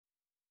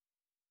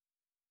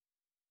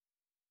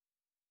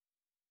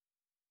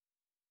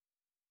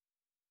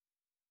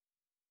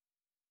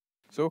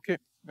So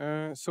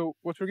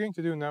what we're going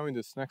to do now in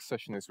this next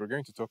session is we're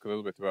going to talk a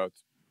little bit about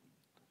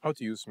how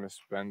to use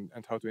MISP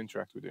and how to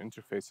interact with the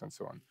interface and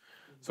so on.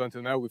 So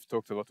until now we've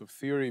talked a lot of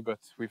theory, but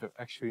we've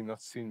actually not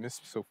seen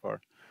MISP so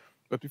far.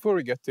 But before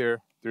we get there,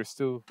 there's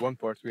still one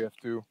part we have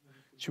to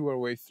chew our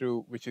way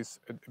through, which is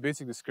a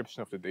basic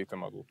description of the data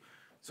model.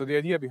 So the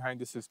idea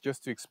behind this is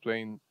just to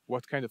explain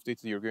what kind of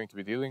data you're going to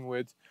be dealing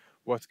with,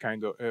 what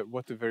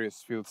the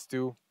various fields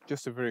do,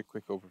 just a very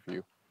quick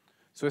overview.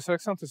 So as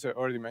Alexander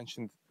already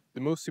mentioned, the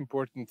most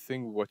important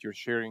thing what you're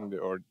sharing,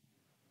 or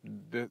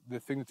the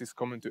thing that is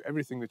common to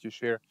everything that you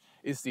share,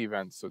 is the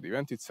event. So the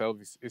event itself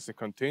is a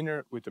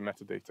container with the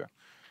metadata.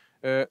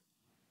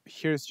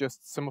 Here's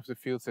just some of the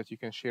fields that you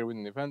can share with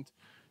an event.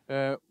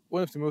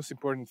 One of the most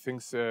important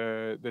things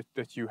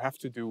that you have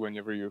to do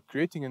whenever you're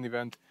creating an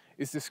event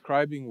is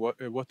describing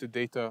what the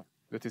data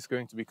that is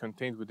going to be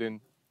contained within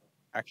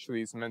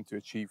actually is meant to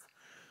achieve.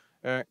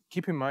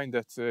 Keep in mind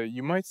that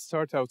you might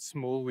start out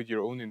small with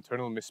your own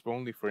internal MISP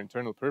only for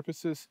internal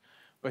purposes,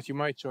 but you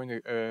might join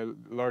a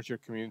larger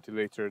community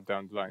later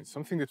down the line.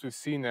 Something that we've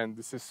seen, and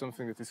this is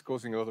something that is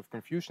causing a lot of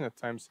confusion at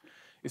times,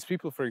 is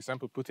people, for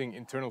example, putting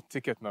internal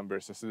ticket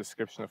numbers as a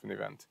description of an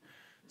event.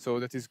 So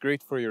that is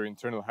great for your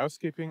internal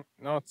housekeeping,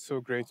 not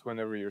so great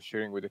whenever you're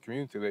sharing with the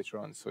community later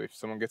on. So if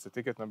someone gets a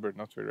ticket number,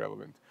 not very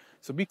relevant.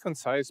 So be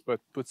concise, but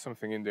put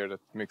something in there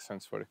that makes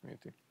sense for the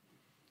community.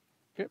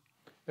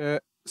 Okay.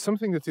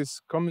 Something that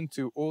is common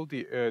to all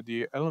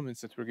the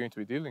elements that we're going to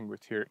be dealing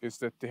with here is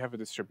that they have a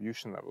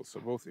distribution level. So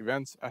both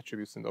events,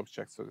 attributes, and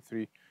objects are the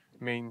three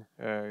main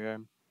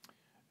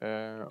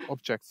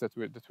objects that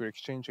we're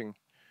exchanging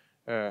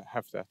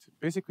have that.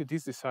 Basically,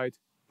 these decide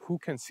who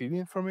can see the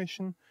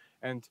information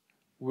and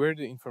where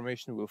the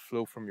information will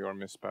flow from your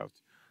MISP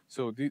out.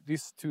 So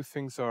these two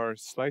things are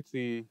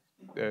slightly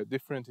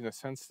different in a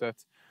sense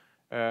that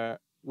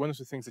one of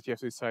the things that you have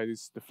to decide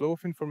is the flow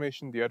of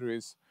information. The other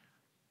is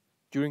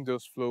during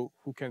those flow,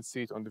 who can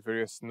see it on the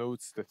various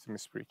nodes that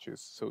MISP reaches.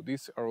 So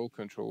these are all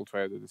controlled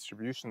via the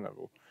distribution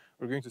level.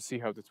 We're going to see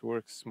how that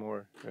works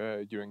more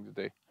during the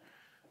day.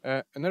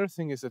 Another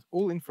thing is that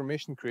all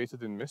information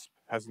created in MISP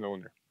has an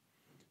owner.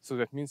 So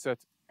that means that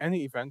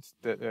any event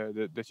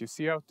that you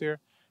see out there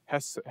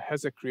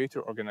has a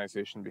creator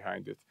organization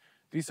behind it.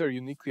 These are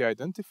uniquely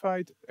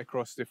identified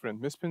across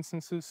different MISP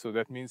instances. So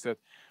that means that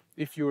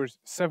if you're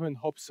 7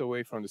 hops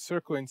away from the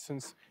CIRCL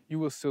instance, you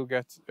will still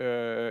get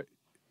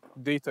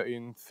data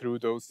in through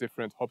those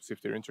different hops if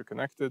they're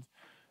interconnected,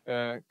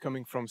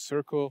 coming from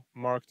CIRCL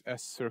marked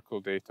as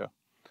CIRCL data.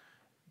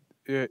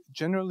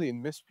 Generally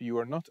in MISP, you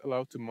are not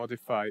allowed to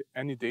modify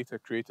any data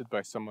created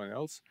by someone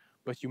else,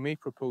 but you may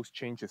propose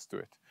changes to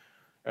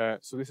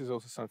it. So this is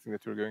also something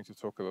that we're going to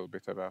talk a little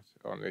bit about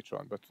later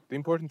on. But the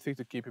important thing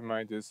to keep in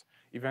mind is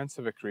events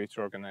have a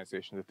creator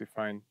organization that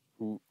define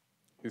who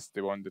is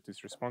the one that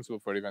is responsible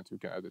for the event, who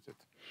can edit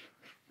it.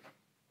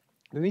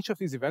 Then each of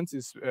these events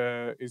is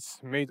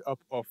made up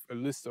of a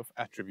list of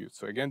attributes.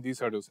 So again,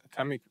 these are those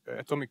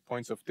atomic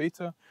points of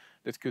data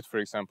that could, for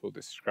example,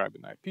 describe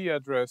an IP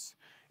address.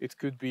 It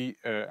could be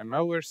a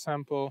malware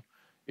sample.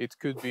 It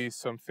could be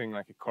something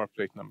like a car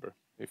plate number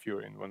if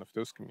you're in one of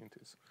those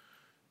communities.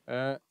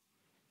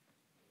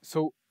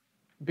 So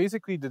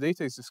basically, the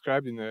data is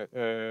described in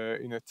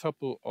a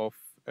tuple of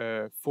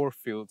 4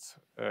 fields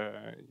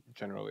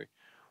generally.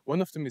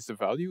 One of them is the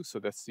value, so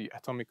that's the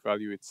atomic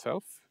value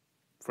itself.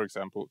 For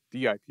example,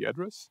 the IP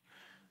address.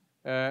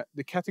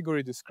 The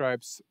category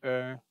describes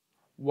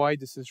why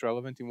this is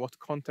relevant, in what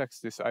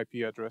context this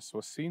IP address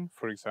was seen.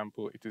 For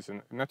example, it is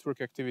a network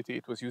activity,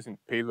 it was used in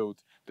payload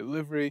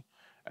delivery,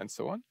 and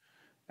so on.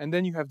 And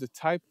then you have the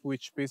type,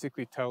 which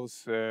basically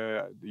tells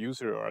the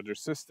user or other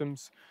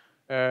systems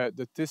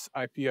that this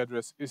IP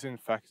address is in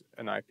fact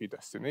an IP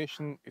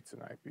destination, it's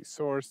an IP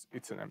source,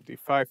 it's an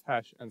MD5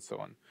 hash, and so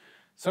on.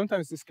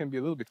 Sometimes this can be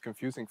a little bit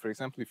confusing. For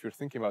example, if you're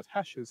thinking about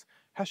hashes,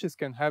 hashes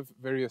can have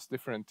various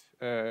different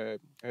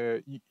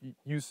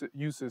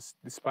uses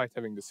despite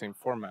having the same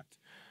format.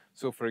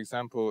 So for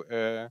example,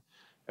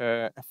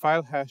 a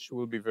file hash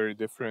will be very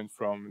different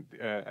from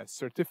a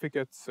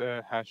certificate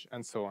hash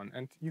and so on.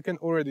 And you can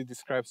already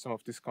describe some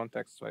of this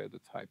context via the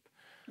type.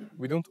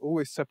 We don't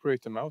always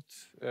separate them out,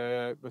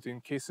 but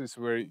in cases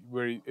where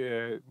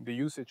the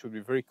usage would be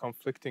very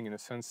conflicting in a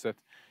sense that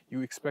you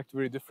expect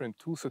very different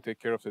tools to take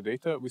care of the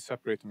data, we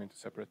separate them into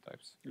separate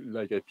types.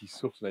 Like IP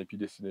source and IP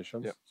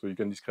destinations. Yep. So you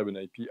can describe an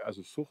IP as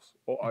a source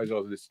or either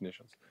as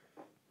destinations.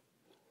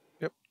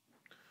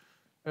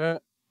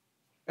 Yep.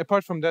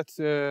 Apart from that,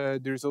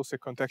 there is also a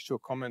contextual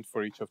comment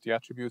for each of the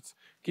attributes.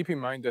 Keep in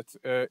mind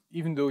that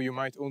even though you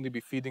might only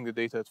be feeding the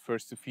data at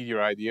first to feed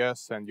your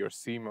IDS and your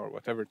SIEM or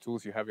whatever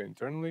tools you have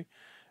internally,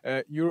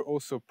 you're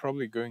also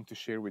probably going to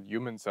share with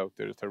humans out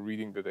there that are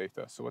reading the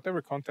data. So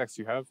whatever context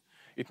you have,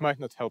 it might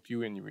not help you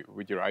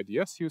with your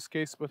IDS use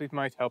case, but it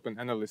might help an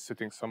analyst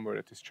sitting somewhere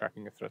that is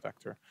tracking a threat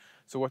actor.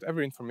 So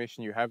whatever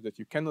information you have that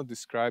you cannot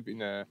describe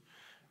in a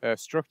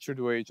structured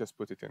way, just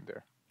put it in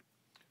there.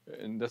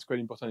 And that's quite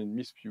important in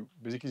MISP.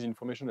 Basically, the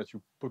information that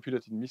you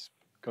populate in MISP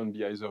can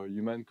be either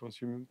human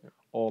consumed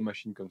or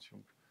machine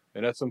consumed.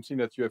 And that's something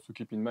that you have to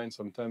keep in mind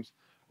sometimes.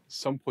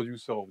 Some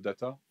producers of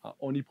data are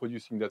only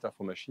producing data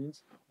for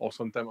machines or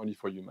sometimes only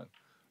for human.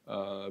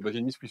 But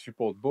in MISP, we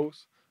support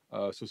both.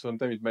 So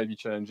sometimes it might be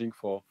challenging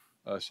for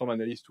some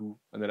analysts to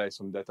analyze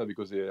some data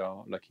because they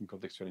are lacking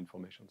contextual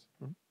information.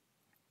 Mm-hmm.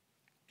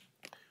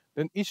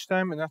 Then each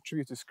time an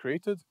attribute is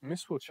created,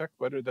 MISP will check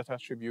whether that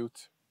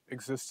attribute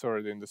exists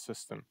already in the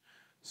system.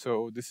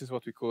 So this is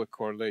what we call a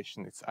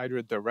correlation. It's either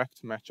a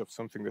direct match of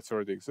something that's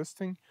already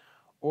existing,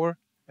 or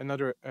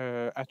another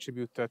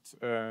attribute that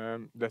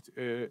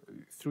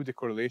through the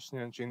correlation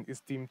engine is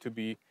deemed to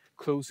be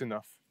close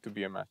enough to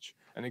be a match.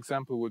 An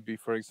example would be,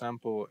 for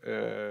example,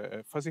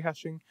 fuzzy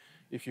hashing.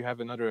 If you have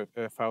another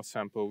file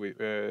sample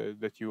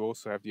that you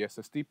also have the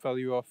SSD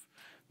value of,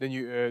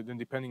 then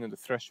depending on the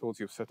thresholds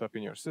you've set up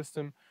in your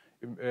system,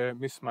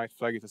 MISP might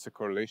flag it as a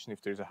correlation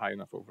if there's a high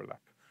enough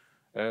overlap.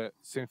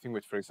 Same thing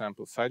with, for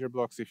example, CIDR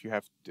blocks. If you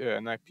have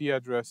an IP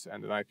address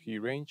and an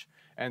IP range,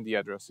 and the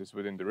address is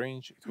within the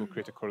range, it will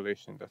create a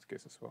correlation in that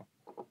case as well.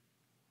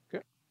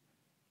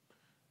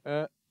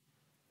 Okay.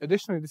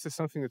 Additionally, this is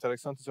something that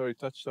Alexander's already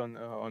touched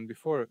on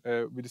before.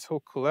 With this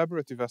whole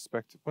collaborative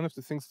aspect, one of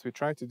the things that we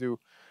tried to do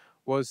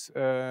was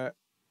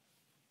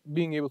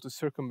being able to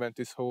circumvent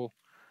this whole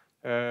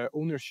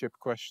ownership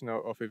question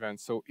of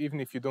events. So even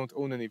if you don't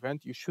own an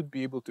event, you should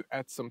be able to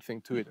add something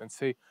to it and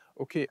say,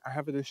 okay, I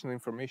have additional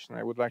information.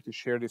 I would like to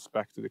share this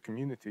back to the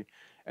community.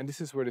 And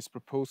this is where this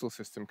proposal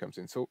system comes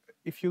in. So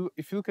if you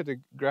look at the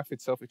graph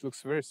itself, it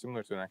looks very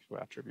similar to an actual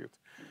attribute.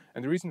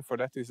 And the reason for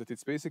that is that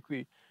it's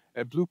basically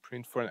a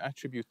blueprint for an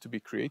attribute to be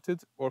created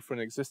or for an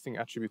existing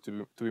attribute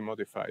to be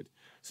modified.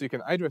 So you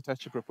can either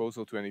attach a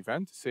proposal to an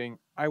event saying,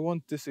 I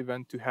want this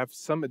event to have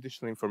some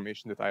additional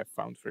information that I have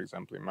found, for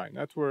example, in my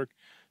network,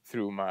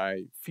 through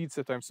my feeds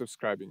that I'm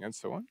subscribing and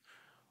so on.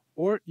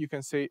 Or you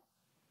can say,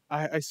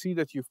 I see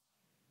that you've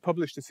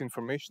published this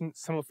information,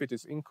 some of it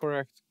is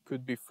incorrect,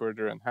 could be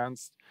further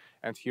enhanced,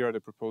 and here are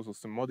the proposals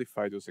to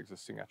modify those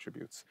existing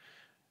attributes.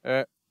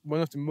 One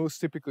of the most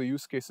typical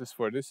use cases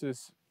for this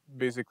is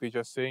basically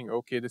just saying,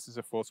 okay, this is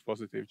a false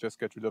positive, just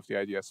get rid of the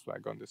IDS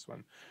flag on this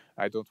one.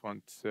 I don't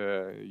want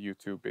you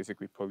to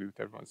basically pollute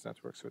everyone's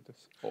networks with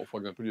this. Or for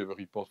example, you have a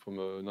report from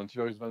an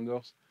antivirus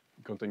vendors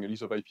containing a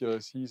list of IP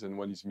addresses and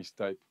one is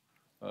mistyped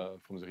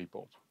from the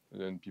report. And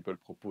then people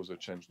propose a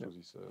change to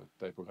this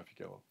typographic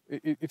error.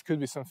 It could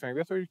be something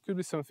like that, or it could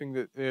be something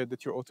that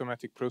that your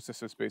automatic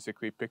processes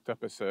basically picked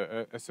up as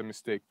a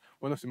mistake.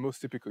 One of the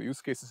most typical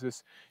use cases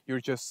is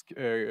you're just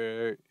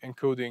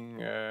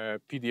encoding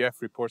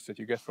PDF reports that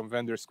you get from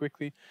vendors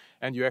quickly,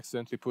 and you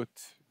accidentally put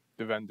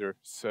the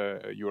vendor's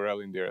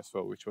URL in there as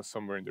well, which was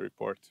somewhere in the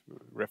report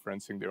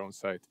referencing their own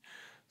site.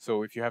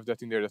 So if you have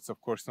that in there, that's of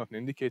course not an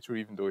indicator,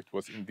 even though it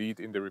was indeed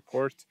in the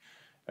report.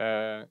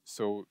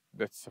 So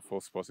that's a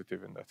false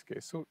positive in that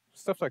case. So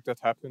stuff like that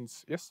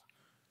happens. Yes?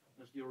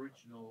 Does the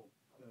original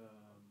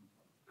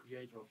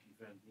creator of the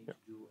event need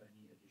to do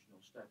any additional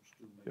steps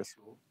to make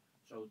sure?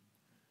 So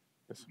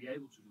to be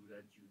able to do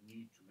that, you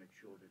need to make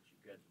sure that you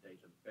get the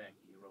data back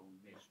in your own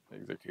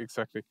MISP.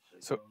 Exactly.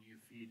 So only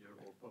a feeder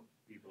or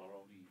people are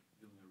only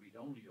doing a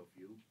read-only of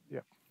you.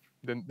 Yeah.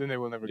 Then they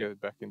will never get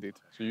it back, indeed.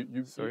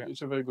 So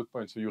it's a very good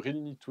point. So you really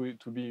need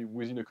to be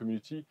within a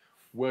community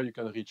where you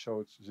can reach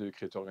out to the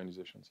creator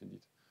organizations,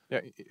 indeed.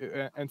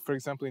 Yeah, and for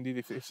example,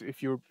 indeed,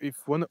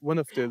 if one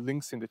of the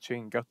links in the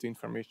chain got the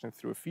information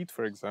through a feed,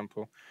 for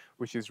example,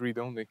 which is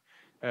read-only,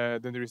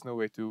 then there is no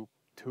way to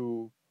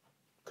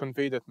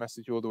convey that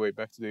message all the way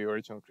back to the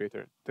original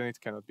creator. Then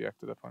it cannot be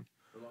acted upon.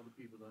 Will other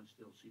people then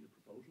still see the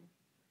proposal?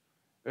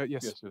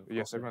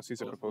 Yes, everyone sees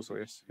a proposal.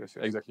 Yes.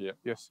 Exactly. Yeah.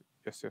 Yes.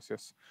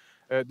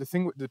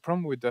 The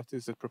problem with that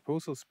is that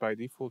proposals by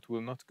default will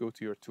not go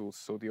to your tools.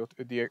 So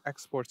the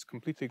exports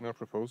completely ignore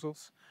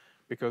proposals,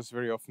 because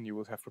very often you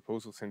will have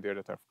proposals in there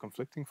that are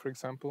conflicting. For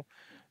example,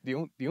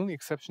 the only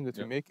exception that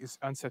we make is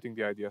unsetting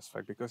the IDS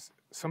flag, because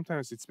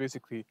sometimes it's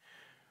basically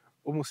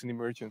almost an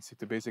emergency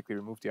to basically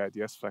remove the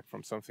IDS flag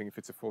from something if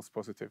it's a false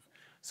positive.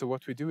 So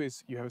what we do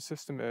is you have a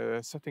system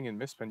setting in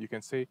MISP, and you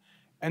can say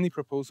any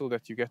proposal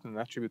that you get in an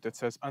attribute that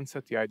says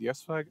unset the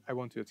IDS flag, I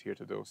want to adhere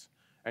to those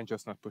and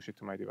just not push it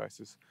to my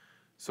devices.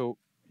 So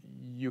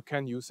you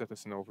can use that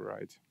as an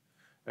override.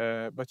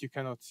 But you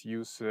cannot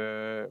use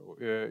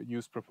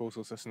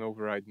proposals as an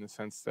override in the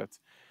sense that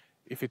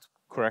if it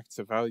corrects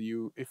a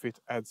value, if it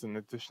adds an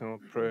additional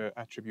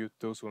attribute,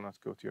 those will not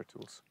go to your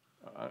tools.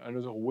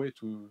 Another way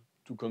to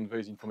convey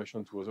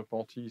information to other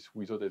parties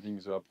without having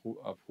the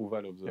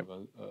approval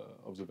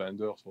of the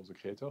vendors or the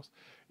creators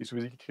is to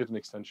basically create an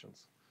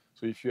extensions.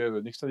 So if you have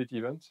an extended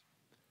event,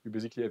 you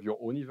basically have your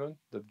own event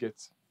that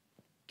gets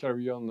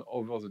carried on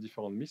over the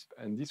different MISP,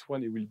 and this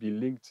one, it will be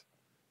linked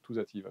to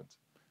that event.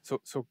 So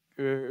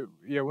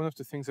one of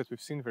the things that we've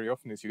seen very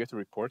often is you get a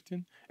report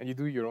in and you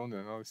do your own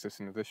analysis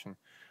in addition,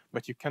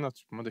 but you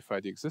cannot modify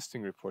the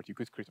existing report. You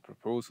could create a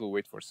proposal,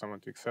 wait for someone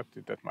to accept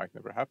it. That might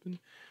never happen.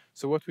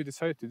 So what we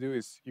decided to do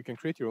is you can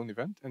create your own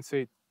event and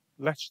say,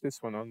 latch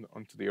this one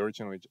onto the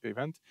original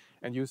event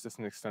and use this as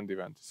an extend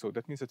event. So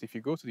that means that if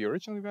you go to the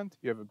original event,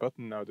 you have a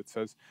button now that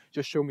says,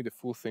 just show me the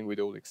full thing with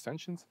all the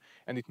extensions,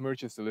 and it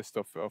merges the list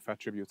of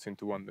attributes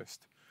into one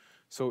list.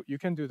 So you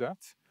can do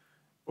that.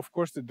 Of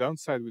course, the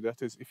downside with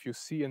that is if you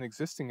see an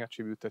existing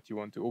attribute that you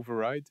want to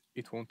override,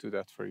 it won't do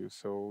that for you.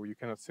 So you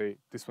cannot say,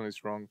 this one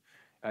is wrong,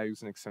 I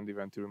use an extend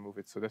event to remove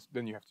it. So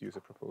then you have to use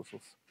the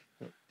proposals.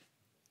 Yeah.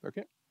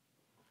 Okay.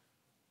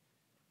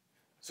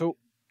 So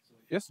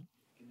yes?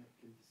 Can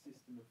the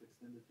system of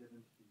extended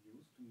events be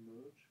used to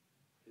merge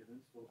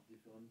events for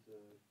different,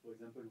 for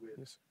example, we have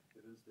events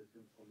that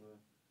come from a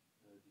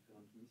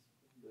different MISP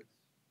that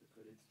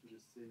relates to the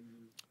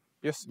same.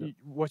 Yes,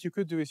 what you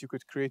could do is you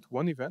could create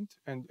one event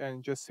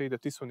and just say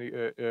that this one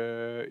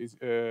is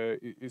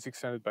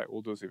extended by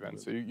all those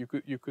events. So you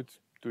could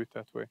do it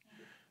that way.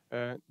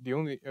 The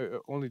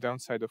only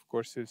downside, of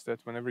course, is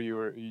that whenever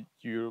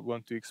you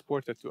want to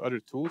export that to other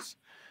tools,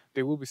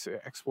 they will be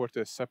exported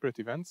as separate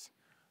events.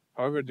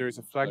 However, there is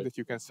a flag that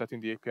you can set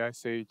in the API,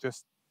 say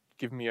just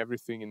give me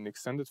everything in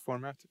extended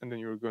format, and then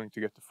you're going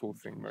to get the full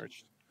thing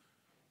merged.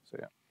 So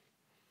yeah.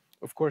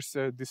 Of course,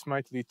 this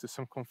might lead to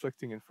some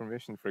conflicting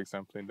information, for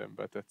example, in them,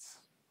 but that's,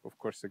 of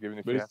course, a given.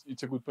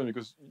 It's a good point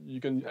because you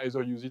can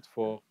either use it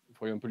for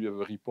example, you have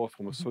a report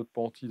from a third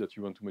party that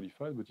you want to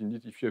modify, but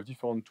indeed, if you have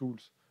different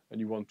tools and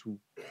you want to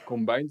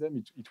combine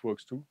them, it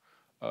works too.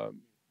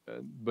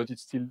 But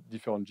it's still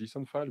different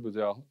JSON file, but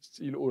they are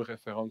still all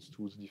reference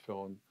to the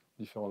different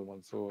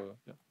ones. So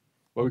yeah,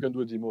 well, we can do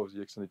a demo of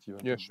the extended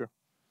event. Yeah, sure.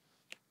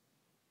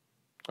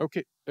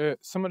 Okay,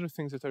 some other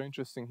things that are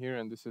interesting here,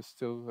 and this is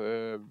still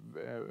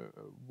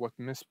what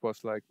MISP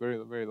was like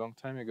very long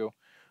time ago,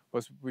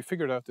 was we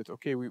figured out that,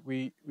 okay,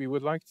 we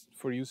would like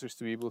for users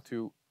to be able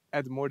to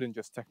add more than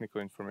just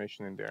technical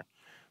information in there.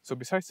 So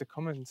besides the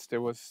comments,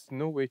 there was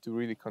no way to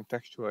really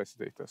contextualize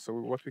the data. So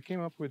what we came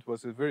up with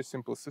was a very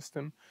simple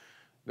system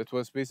that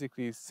was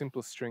basically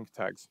simple string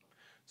tags.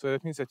 So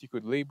that means that you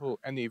could label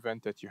any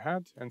event that you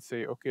had and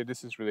say, okay,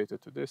 this is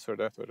related to this or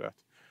that,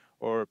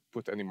 or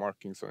put any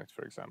markings on it,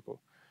 for example.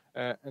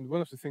 And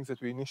one of the things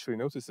that we initially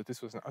noticed that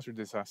this was an utter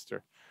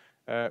disaster.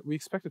 We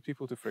expected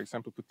people to, for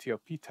example, put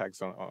TLP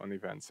tags on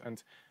events.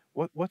 And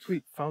what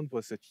we found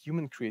was that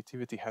human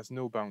creativity has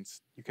no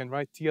bounds. You can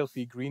write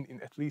TLP green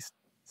in at least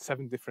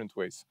 7 different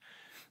ways,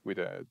 with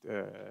a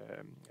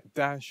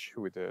dash,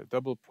 with a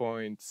double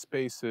point,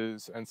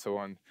 spaces, and so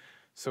on.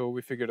 So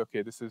we figured,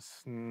 okay, this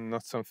is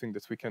not something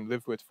that we can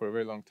live with for a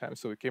very long time.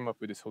 So we came up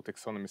with this whole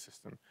taxonomy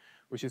system,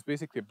 which is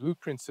basically a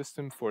blueprint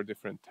system for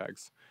different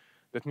tags.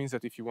 That means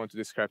that if you want to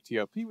describe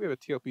TLP, we have a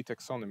TLP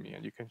taxonomy,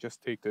 and you can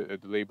just take the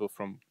label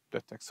from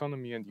that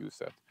taxonomy and use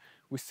that.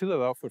 We still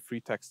allow for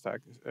free text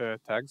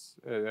tags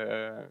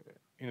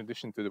in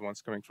addition to the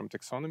ones coming from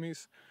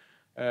taxonomies.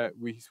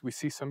 We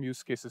see some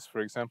use cases, for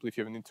example, if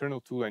you have an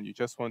internal tool and you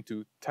just want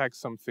to tag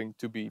something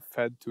to be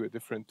fed to a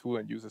different tool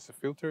and use as a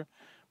filter,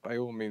 by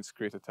all means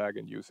create a tag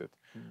and use it.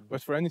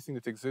 But for anything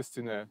that exists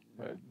in a...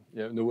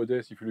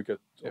 nowadays, if you look at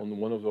on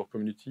one of our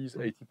communities,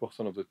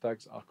 80% of the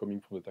tags are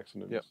coming from the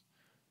taxonomies. Yeah.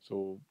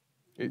 So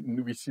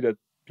we see that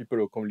people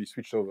are commonly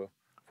switch over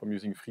from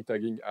using free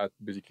tagging at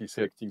basically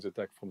selecting the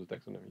tag from the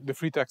taxonomy. The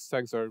free text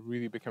tags are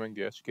really becoming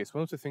the edge case.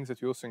 One of the things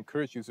that we also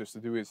encourage users to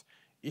do is,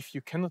 if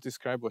you cannot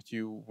describe what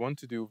you want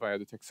to do via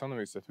the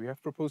taxonomies that we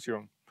have, propose your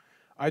own.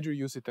 Either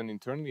use it then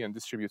internally and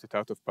distribute it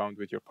out of bound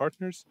with your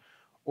partners,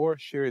 or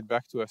share it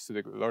back to us, to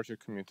the larger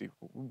community.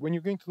 When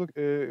you're going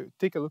to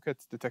take a look at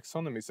the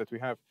taxonomies that we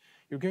have,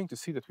 you're going to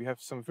see that we have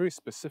some very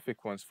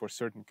specific ones for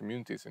certain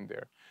communities in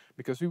there,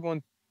 because we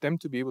want them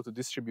to be able to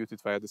distribute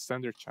it via the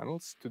standard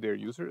channels to their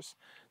users.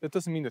 That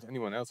doesn't mean that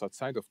anyone else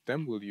outside of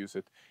them will use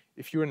it.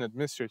 If you're an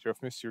administrator of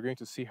MISP, you're going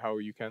to see how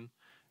you can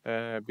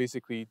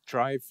basically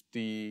drive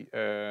the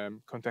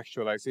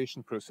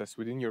contextualization process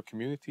within your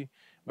community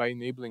by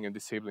enabling and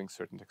disabling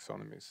certain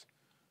taxonomies.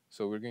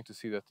 So we're going to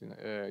see that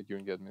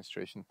during the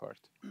administration part.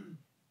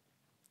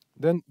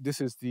 Then this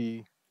is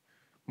the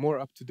more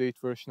up-to-date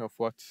version of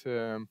what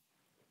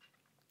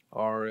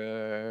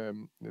our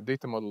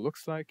data model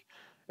looks like.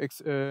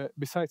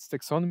 Besides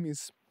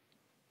taxonomies,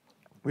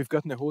 we've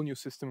gotten a whole new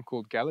system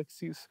called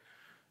galaxies,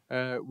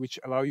 which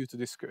allow you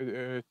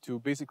to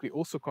basically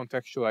also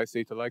contextualize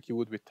data like you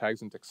would with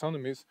tags and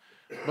taxonomies,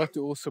 but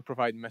to also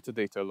provide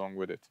metadata along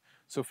with it.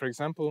 So for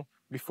example,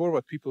 before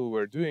what people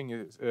were doing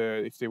is,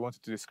 if they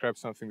wanted to describe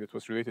something that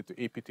was related to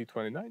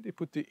APT29, they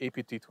put the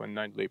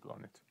APT29 label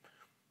on it,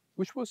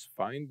 which was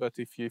fine, but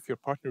if your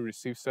partner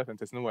receives that and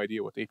has no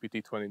idea what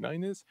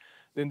APT29 is,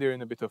 then they're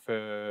in a bit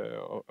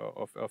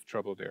of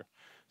trouble there.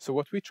 So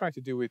what we try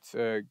to do with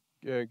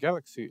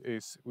Galaxy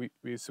is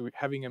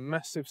having a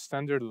massive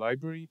standard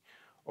library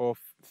of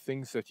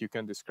things that you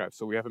can describe.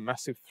 So we have a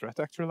massive threat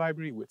actor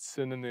library with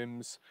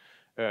synonyms,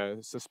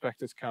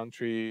 suspected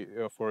country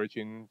of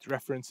origin,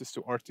 references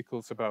to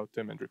articles about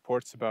them and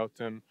reports about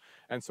them,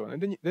 and so on.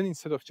 And then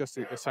instead of just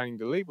assigning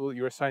the label,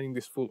 you're assigning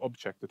this full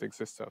object that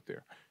exists out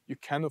there. You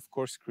can, of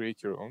course,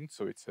 create your own.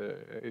 So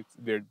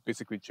they're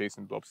basically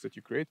JSON blobs that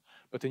you create,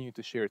 but then you need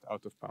to share it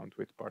out of bound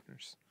with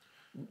partners.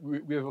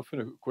 we have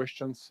often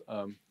questions,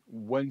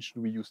 when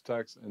should we use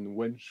tags and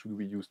when should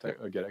we use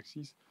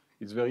galaxies?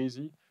 It's very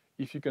easy.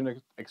 If you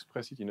can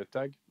express it in a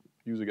tag,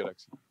 use a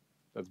galaxy.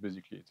 That's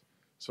basically it.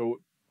 So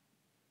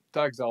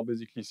tags are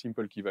basically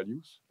simple key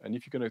values, and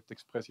if you cannot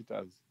express it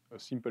as a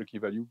simple key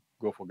value,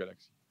 go for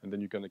galaxy, and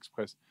then you can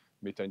express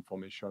meta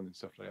information and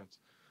stuff like that.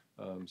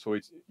 So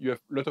you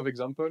have a lot of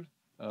examples,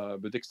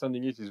 but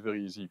extending it is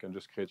very easy. You can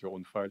just create your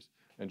own files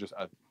and just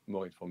add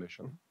more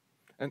information.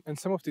 And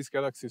some of these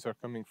galaxies are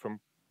coming from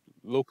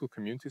local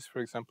communities, for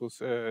example,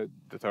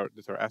 that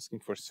are asking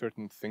for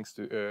certain things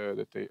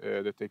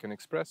that they can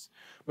express.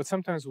 But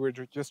sometimes we're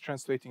just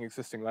translating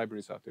existing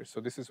libraries out there. So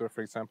this is where,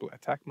 for example,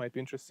 attack might be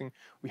interesting.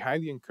 We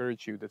highly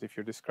encourage you that if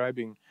you're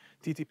describing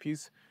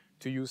TTPs,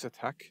 to use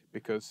attack,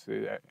 because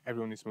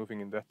everyone is moving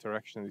in that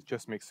direction. It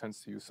just makes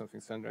sense to use something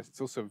standardized. It's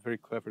also a very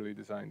cleverly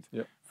designed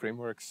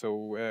framework.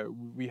 So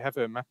we have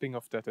a mapping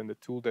of that and the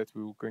tool that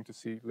we're going to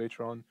see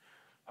later on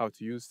how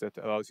to use that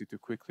allows you to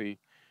quickly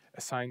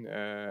assign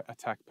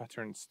attack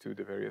patterns to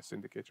the various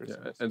indicators.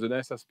 Yeah, and the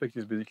nice aspect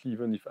is basically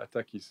even if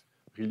attack is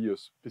really a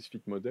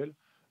specific model,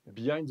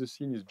 behind the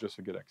scene is just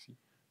a galaxy.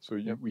 So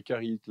we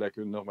carry it like a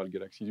normal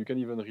galaxy. You can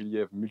even really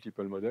have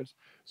multiple models.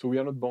 So we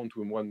are not bound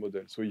to one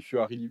model. So if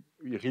you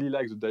really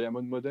like the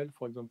diamond model,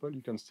 for example,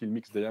 you can still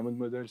mix diamond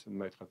models and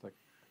MITRE attack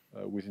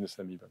within the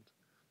same event.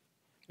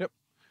 Yep.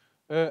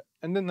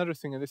 And then another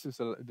thing, and this is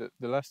the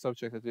last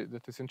subject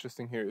that is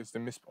interesting here, is the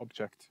MISP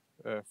object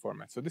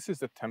format. So this is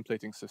the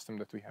templating system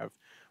that we have.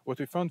 What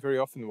we found very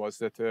often was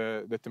that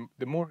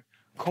the more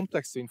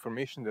complex the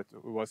information that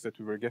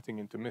we were getting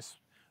into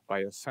MISP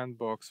via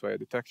sandbox, via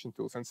detection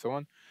tools, and so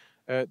on,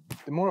 the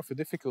more of a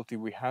difficulty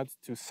we had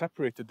to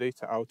separate the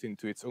data out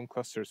into its own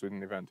clusters within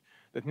an event.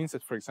 That means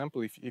that, for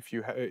example, if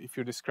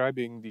you're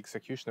describing the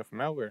execution of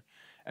malware,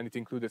 and it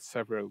included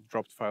several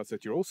dropped files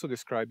that you're also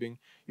describing,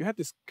 you had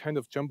this kind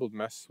of jumbled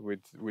mess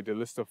with a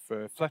list of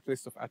flat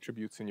list of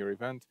attributes in your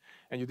event,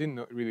 and you didn't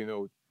really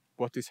know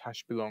what this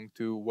hash belonged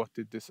to, what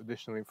did this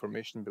additional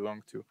information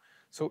belong to.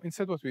 So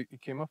instead what we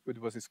came up with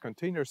was this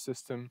container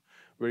system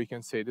where you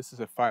can say this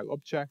is a file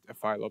object. A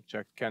file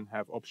object can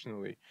have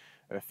optionally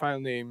a file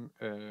name,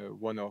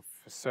 one of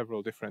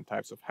several different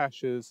types of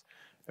hashes,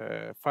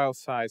 file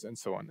size, and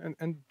so on.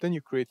 And then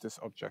you create this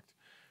object.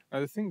 Now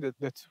the thing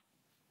that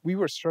we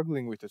were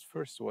struggling with at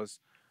first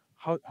was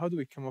how do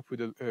we come up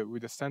with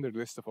a standard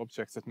list of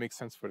objects that makes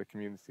sense for the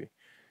community?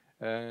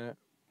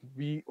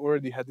 We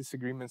already had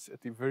disagreements at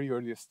the very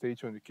earliest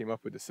stage when we came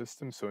up with the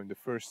system. So in the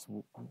first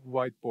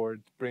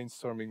whiteboard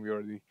brainstorming, we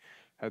already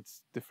had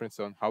difference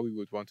on how we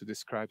would want to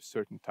describe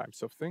certain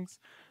types of things.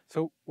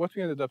 So what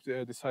we ended up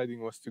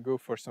deciding was to go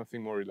for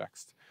something more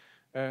relaxed.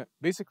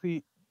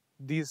 Basically,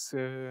 these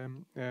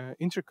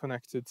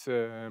interconnected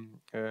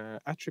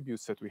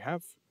attributes that we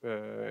have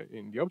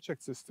in the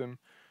object system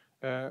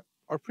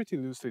are pretty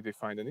loosely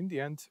defined. And in the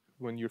end,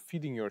 when you're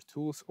feeding your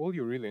tools, all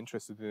you're really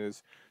interested in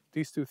is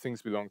these two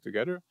things belong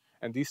together,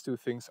 and these two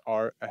things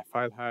are a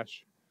file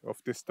hash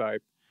of this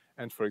type,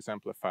 and for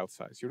example, a file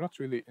size. You're not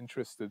really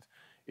interested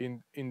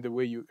in the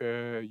way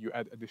you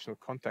add additional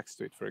context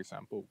to it, for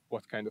example,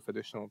 what kind of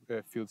additional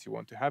fields you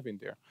want to have in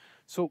there.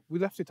 So we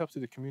left it up to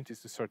the communities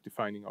to start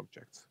defining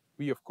objects.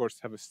 We, of course,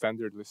 have a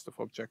standard list of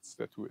objects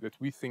that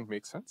we think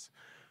make sense.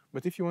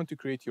 But if you want to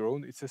create your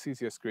own, it's as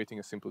easy as creating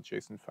a simple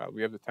JSON file.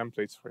 We have the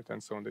templates for it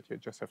and so on that you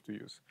just have to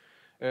use.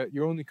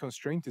 Your only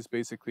constraint is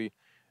basically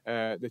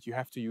that you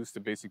have to use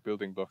the basic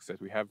building blocks that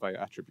we have via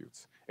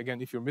attributes.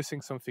 Again, if you're missing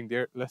something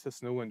there, let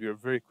us know, and we are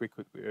very quick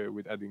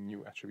with adding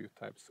new attribute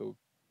types. So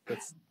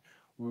that's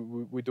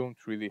we don't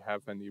really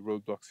have any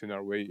roadblocks in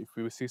our way. If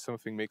we see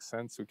something makes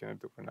sense, we can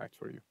add overnight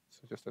for you.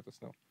 So just let us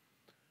know.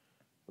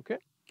 Okay.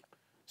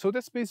 So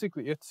that's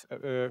basically it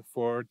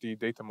for the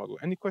data model.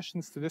 Any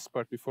questions to this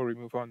part before we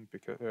move on?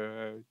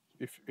 Because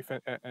if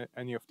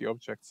any of the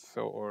objects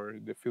or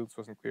the fields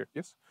wasn't clear,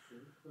 yes.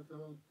 What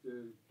about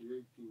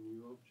creating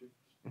new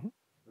objects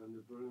and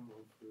the problem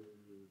of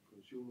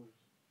consumers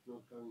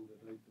not having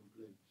the right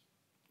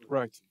templates?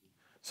 Right.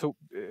 So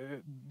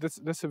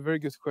that's a very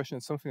good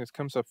question. Something that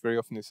comes up very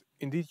often is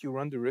indeed you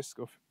run the risk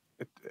of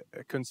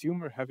a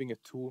consumer having a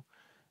tool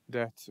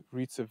that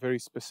reads a very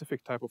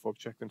specific type of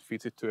object and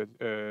feeds it to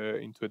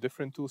into a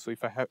different tool. So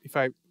if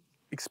I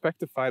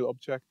expect a file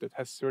object that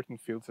has certain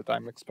fields that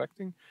I'm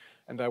expecting,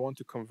 and I want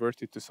to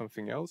convert it to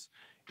something else,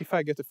 if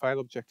I get a file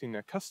object in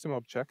a custom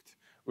object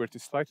where it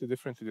is slightly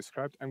differently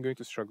described, I'm going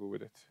to struggle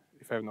with it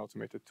if I have an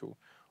automated tool.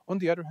 On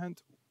the other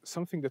hand,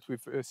 something that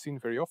we've seen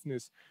very often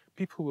is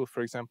people will,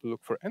 for example,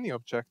 look for any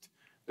object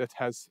that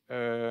has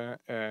a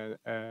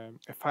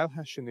file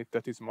hash in it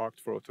that is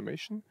marked for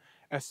automation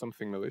as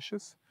something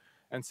malicious,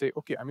 and say,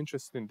 okay, I'm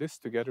interested in this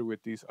together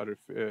with these other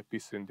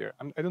pieces in there.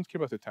 I don't care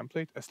about the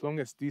template. As long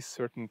as these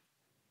certain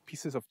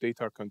pieces of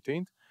data are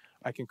contained,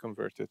 I can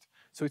convert it.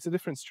 So it's a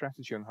different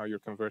strategy on how you're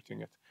converting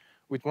it.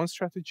 With one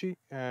strategy,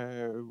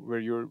 where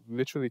you're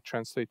literally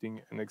translating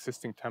an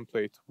existing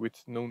template with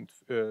known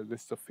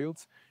lists of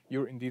fields,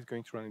 you're indeed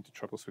going to run into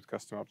troubles with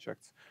custom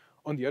objects.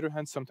 On the other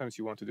hand, sometimes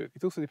you want to do it.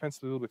 It also depends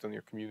a little bit on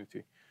your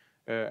community.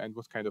 and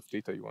what kind of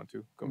data you want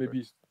to convert.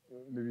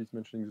 Maybe it's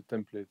mentioning the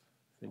template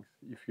things.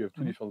 If you have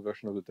two different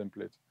versions of the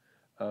template,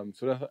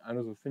 so that's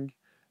another thing.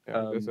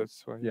 Yeah,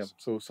 that's why. Yeah.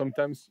 So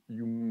sometimes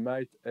you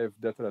might have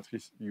data that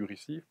you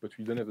receive, but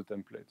you don't have the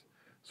template.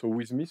 So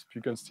with MISP,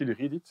 you can still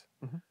read it,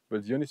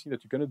 but the only thing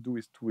that you cannot do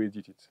is to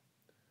edit it.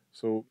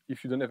 So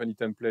if you don't have any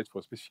template for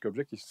a specific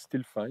object, it's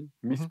still fine.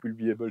 MISP will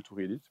be able to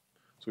read it.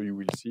 So you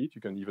will see it,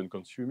 you can even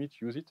consume it,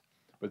 use it.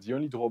 But the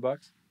only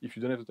drawbacks, if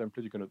you don't have the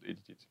template, you cannot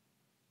edit it,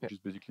 which is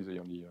basically the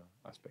only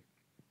aspect.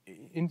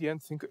 In the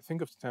end,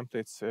 think of the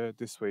templates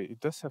this way.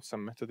 It does have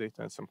some metadata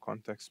and some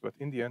context, but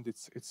in the end,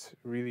 it's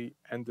really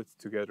ended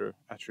together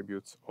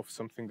attributes of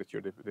something that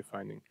you're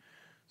defining.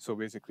 So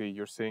basically,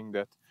 you're saying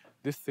that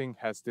this thing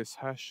has this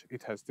hash,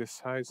 it has this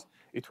size,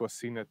 it was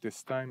seen at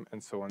this time,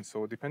 and so on.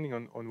 So depending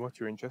on what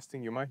you're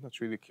ingesting, you might not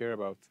really care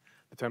about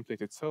the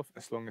template itself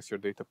as long as your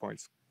data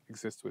points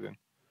exist within.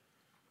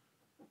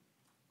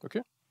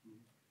 Okay?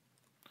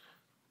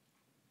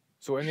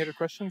 So any other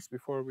questions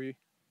before we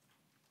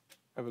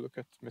have a look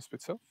at MISP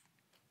itself?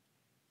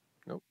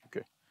 No?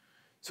 Okay.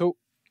 So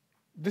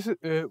this is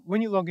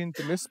when you log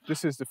into MISP,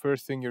 this is the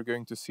first thing you're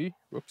going to see.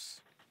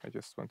 Whoops. I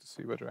just want to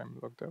see whether I'm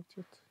logged out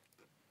yet.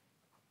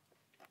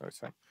 No, it's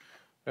fine.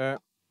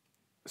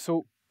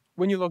 So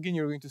when you log in,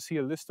 you're going to see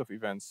a list of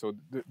events. So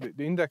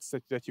the index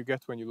that you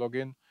get when you log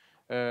in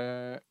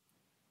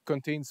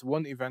contains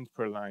one event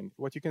per line.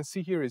 What you can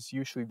see here is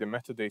usually the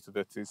metadata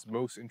that is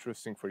most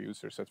interesting for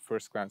users at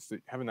first glance to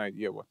have an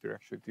idea what they're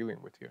actually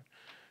dealing with here.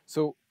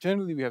 So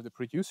generally, we have the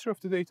producer of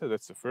the data.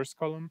 That's the first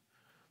column.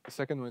 The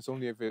second one is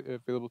only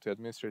available to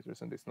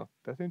administrators, and it's not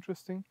that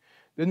interesting.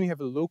 Then we have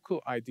a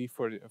local ID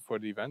for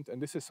the event, and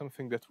this is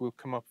something that will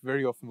come up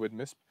very often with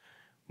MISP.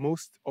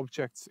 Most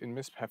objects in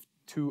MISP have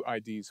two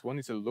IDs. One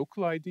is a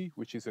local ID,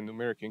 which is a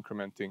numeric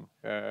incrementing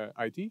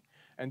ID,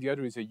 and the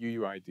other is a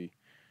UUID.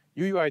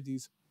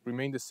 UUIDs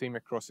remain the same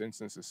across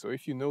instances. So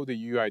if you know the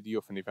UUID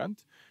of an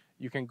event,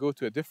 you can go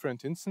to a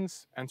different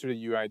instance, enter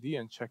the UUID,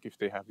 and check if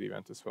they have the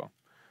event as well.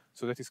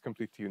 So that is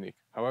completely unique.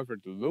 However,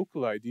 the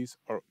local IDs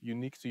are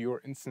unique to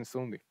your instance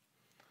only.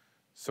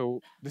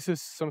 So this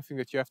is something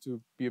that you have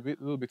to be a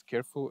little bit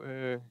careful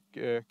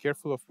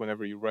of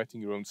whenever you're writing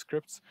your own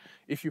scripts.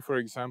 If you, for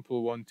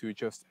example, want to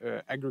just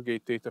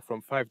aggregate data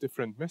from 5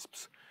 different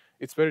MISPs,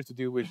 it's better to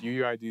deal with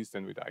UUIDs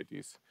than with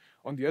IDs.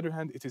 On the other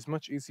hand, it is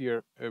much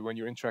easier when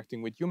you're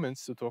interacting with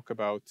humans to talk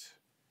about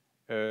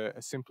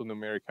a simple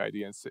numeric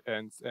ID, and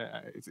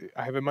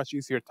I have a much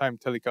easier time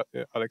telling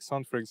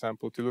Alexandre, for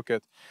example, to look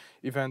at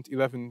event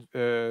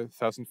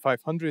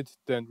 11,500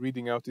 than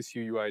reading out this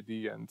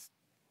UUID and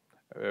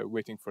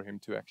waiting for him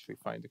to actually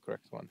find the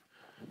correct one.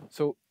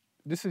 So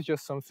this is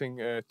just something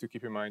to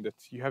keep in mind,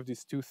 that you have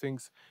these two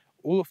things.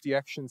 All of the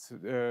actions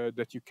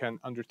that you can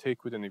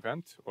undertake with an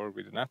event or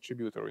with an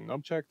attribute or an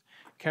object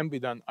can be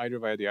done either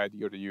via the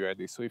ID or the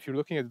UID. So if you're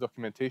looking at the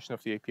documentation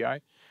of the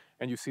API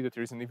and you see that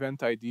there is an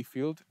event ID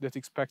field that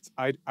expects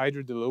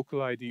either the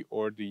local ID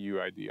or the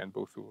UID, and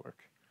both will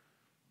work.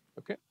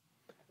 Okay.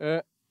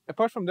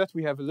 Apart from that,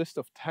 we have a list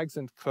of tags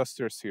and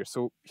clusters here.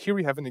 So here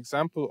we have an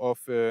example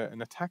of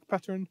an attack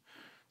pattern.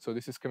 So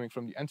this is coming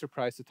from the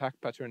enterprise attack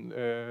pattern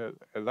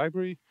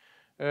library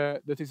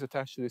that is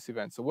attached to this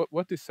event. So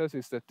what this says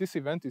is that this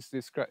event is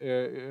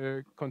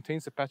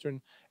contains a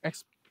pattern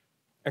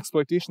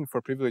exploitation for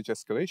privilege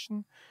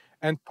escalation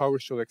and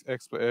PowerShell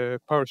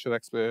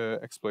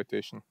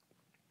exploitation.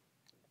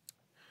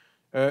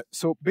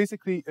 So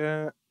basically,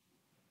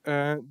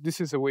 this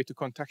is a way to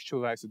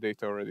contextualize the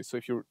data already. So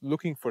if you're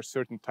looking for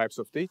certain types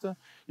of data,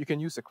 you can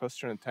use the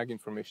cluster and tag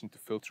information to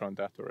filter on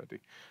that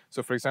already.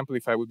 So for example,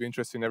 if I would be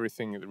interested in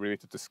everything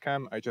related to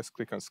scam, I just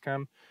click on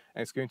scam,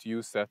 and it's going to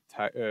use that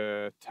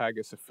tag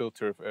as a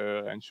filter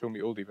and show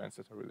me all the events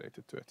that are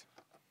related to it.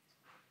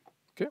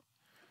 Okay.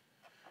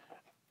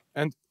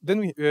 And then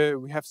we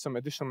have some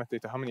additional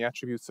metadata. How many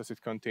attributes does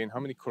it contain? How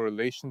many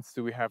correlations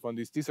do we have on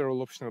these? These are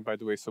all optional, by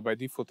the way. So by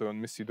default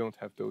on MISP, you don't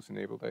have those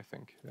enabled, I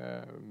think.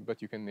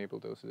 But you can enable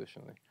those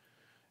additionally.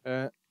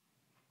 The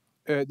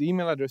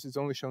email address is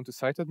only shown to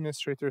site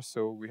administrators.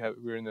 So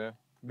we're in a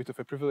bit of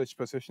a privileged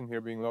position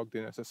here, being logged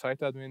in as a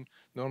site admin.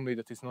 Normally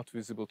that is not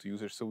visible to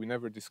users. So we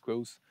never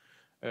disclose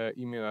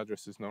email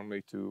addresses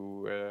normally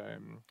to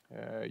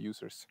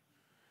users.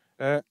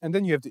 And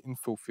then you have the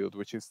info field,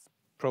 which is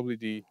probably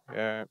the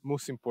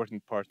most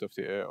important part of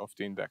the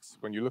index.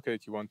 When you look at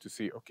it, you want to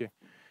see, okay,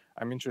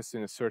 I'm interested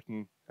in a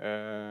certain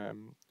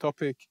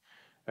topic.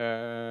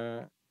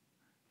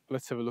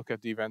 Let's have a look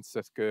at the events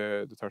that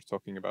are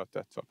talking about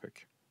that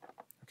topic.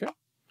 Okay,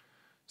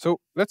 so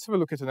let's have a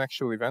look at an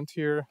actual event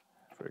here.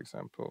 For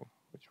example,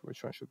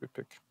 which one should we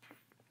pick?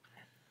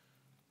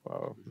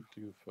 Wow,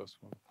 the first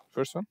one.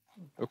 First one?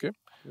 Okay.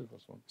 The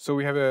first one. So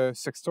we have a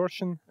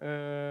sextortion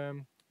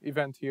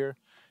event here.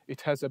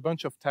 It has a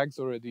bunch of tags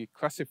already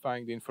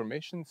classifying the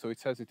information. So it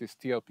says it is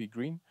TLP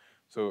green.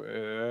 So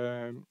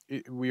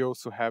we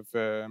also have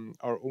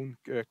our own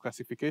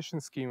classification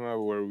schema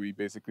where we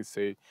basically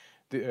say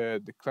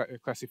the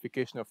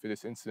classification of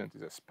this incident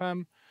is a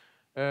spam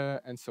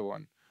and so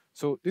on.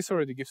 So this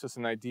already gives us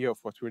an idea of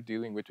what we're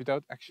dealing with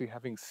without actually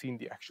having seen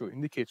the actual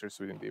indicators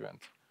within the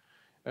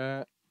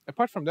event.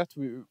 Apart from that,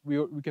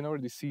 we can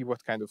already see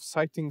what kind of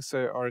sightings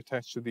are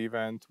attached to the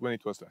event, when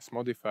it was last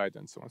modified,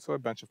 and so on. So a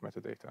bunch of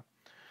metadata.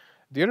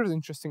 The other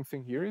interesting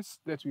thing here is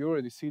that we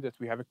already see that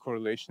we have a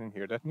correlation in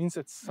here. That means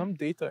that some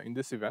data in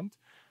this event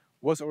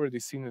was already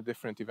seen in a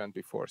different event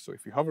before. So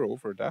if we hover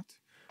over that,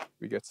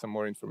 we get some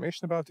more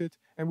information about it,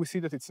 and we see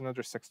that it's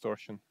another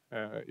sextortion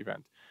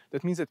event.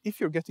 That means that if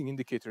you're getting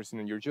indicators in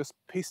and you're just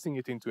pasting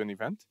it into an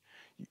event,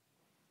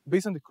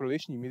 based on the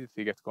correlation, you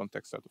immediately get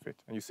context out of it.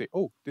 And you say,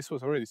 oh, this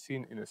was already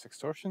seen in a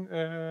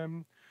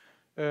sextortion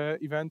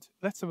event.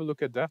 Let's have a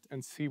look at that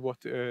and see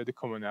what the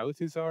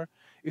commonalities are.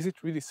 Is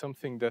it really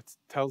something that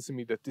tells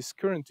me that this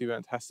current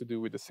event has to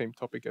do with the same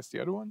topic as the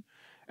other one?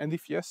 And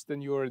if yes,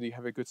 then you already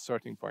have a good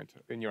starting point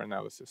in your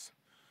analysis.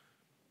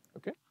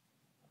 Okay.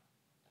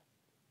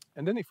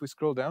 And then if we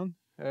scroll down,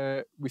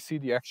 we see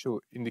the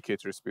actual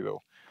indicators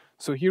below.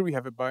 So here we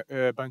have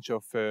a bunch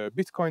of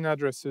Bitcoin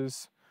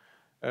addresses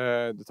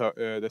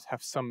that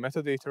have some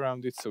metadata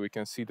around it. So we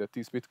can see that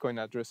these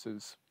Bitcoin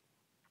addresses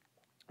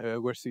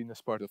were seen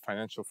as part of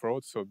financial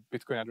fraud. So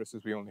Bitcoin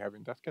addresses we only have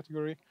in that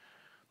category.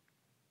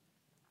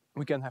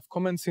 We can have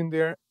comments in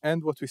there.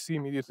 And what we see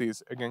immediately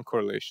is, again,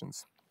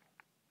 correlations.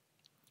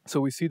 So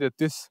we see that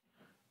this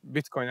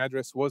Bitcoin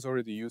address was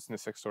already used in a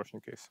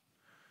sextortion case.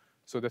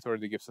 So that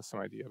already gives us some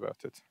idea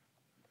about it.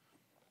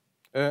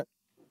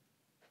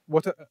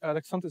 What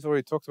Alexander has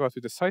already talked about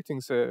with the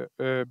sightings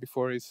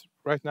before is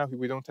right now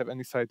we don't have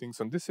any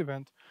sightings on this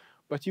event,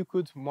 but you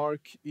could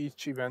mark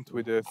each event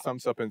with a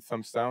thumbs up and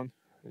thumbs down.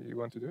 You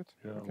want to do it?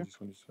 Yeah, okay. This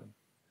one is fine.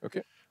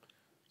 Okay.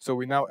 So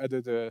we now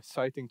added a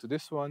sighting to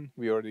this one.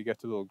 We already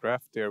get a little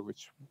graph there,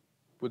 which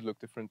would look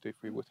different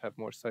if we would have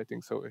more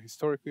sightings. So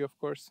historically, of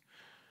course.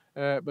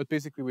 But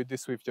basically with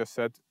this, we've just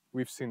said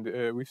we've seen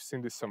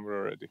this somewhere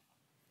already.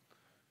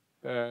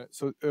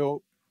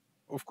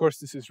 Of course,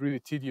 this is really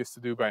tedious to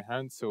do by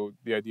hand. So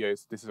the idea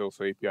is this is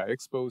also API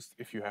exposed.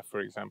 If you have, for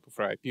example,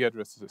 for IP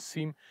addresses, a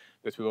seam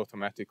that will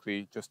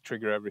automatically just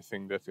trigger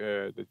everything that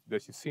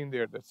that you see in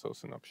there, that's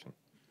also an option.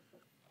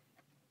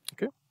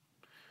 Okay.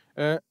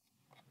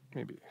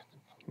 Maybe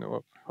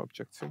no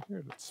objects in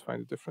here. Let's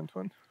find a different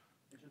one.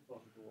 Is it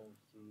possible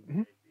through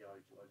the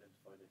API to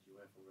identify that you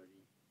have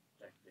already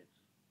tagged it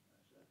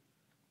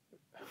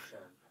as a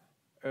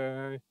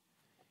cell?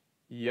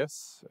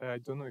 Yes, I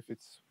don't know if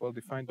it's well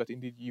defined, but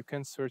indeed you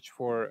can search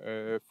for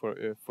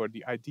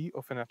the ID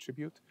of an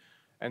attribute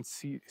and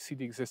see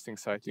the existing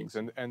sightings,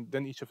 and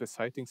then each of the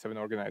sightings have an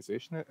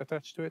organization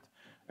attached to it,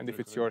 and if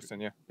it's yours,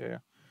 then yeah.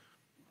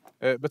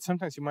 But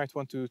sometimes you might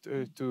want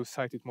to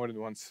cite it more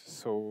than once,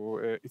 so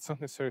it's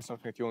not necessarily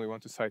something that you only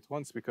want to cite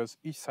once, because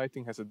each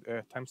sighting has a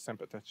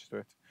timestamp attached to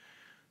it.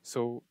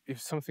 So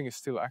if something is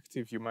still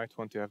active, you might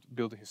want to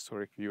build a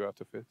historic view out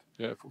of it.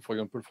 Yeah, for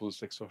example, for the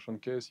sextortion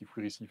case, if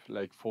we receive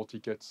like 4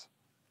 tickets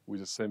with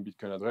the same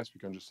Bitcoin address, we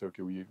can just say,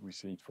 okay, we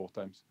see it 4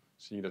 times,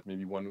 seeing that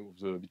maybe one of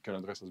the Bitcoin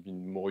address has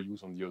been more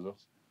used on the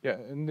others. Yeah,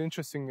 an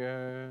interesting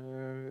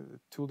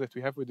tool that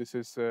we have with this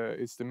is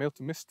the mail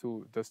to MISP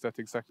tool. Does that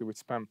exactly with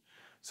spam.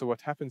 So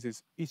what happens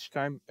is each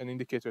time an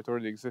indicator that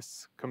already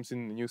exists comes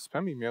in a new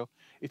spam email,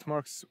 it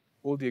marks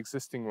all the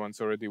existing ones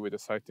already with a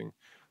sighting,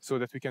 so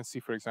that we can see,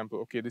 for example,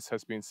 okay, this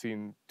has been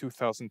seen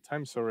 2,000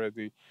 times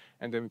already,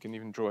 and then we can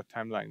even draw a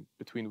timeline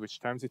between which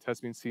times it has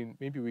been seen.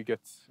 Maybe we get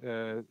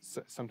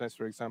sometimes,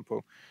 for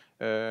example,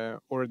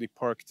 already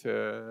parked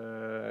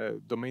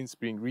domains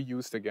being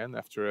reused again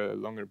after a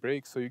longer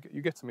break. So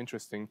you get some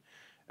interesting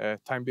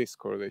time-based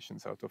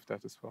correlations out of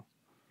that as well.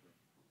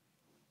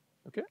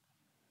 Okay,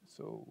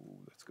 so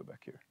let's go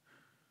back here.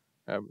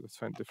 Let's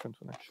find a different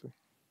one actually.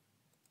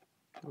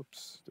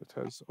 Oops, that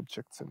has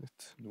objects in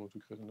it. You want to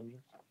create an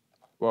object?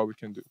 Well, we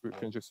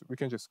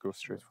can just go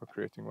straight for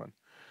creating one.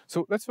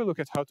 So let's have a look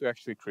at how to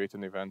actually create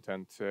an event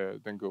and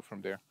then go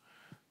from there.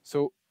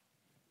 So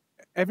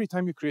every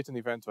time you create an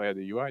event via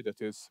the UI,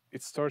 that is,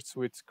 it starts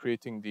with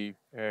creating the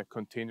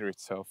container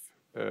itself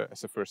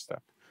as a first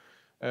step.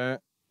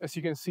 As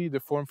you can see, the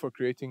form for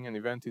creating an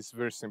event is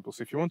very simple.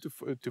 So if you want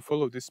to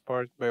follow this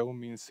part, by all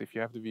means, if you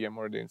have the VM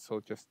already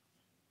installed, just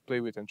play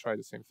with and try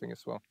the same thing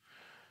as well.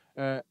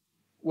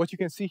 What you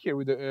can see here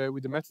with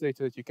the metadata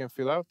that you can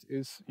fill out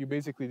is you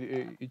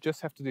basically you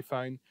just have to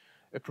define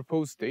a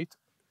proposed date.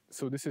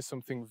 So this is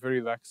something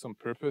very lax on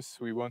purpose.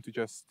 We want to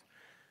just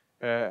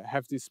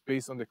have this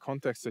based on the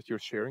context that you're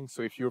sharing.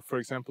 So if you're, for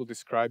example,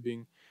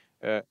 describing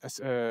a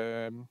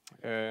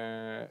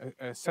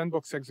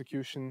sandbox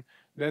execution,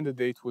 then the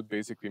date would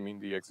basically mean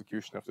the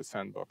execution of the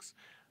sandbox.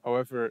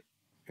 However,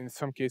 in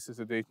some cases,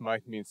 the date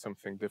might mean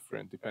something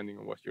different depending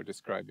on what you're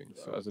describing.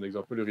 So, as an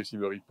example, you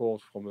receive a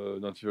report from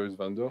an antivirus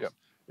vendor,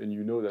 and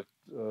you know that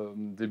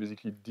they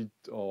basically did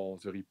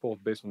the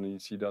report based on an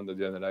incident that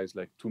they analyzed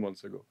like 2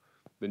 months ago.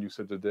 Then you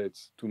set the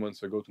dates 2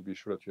 months ago to be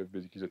sure that you have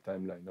basically the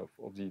timeline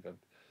of the event.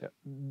 Yeah,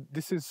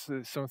 this is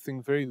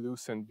something very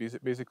loose, and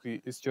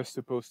basically it's just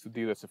supposed to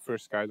deal as a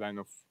first guideline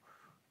of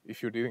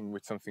if you're dealing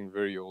with something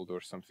very old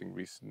or something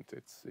recent.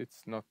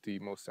 It's not the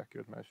most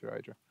accurate measure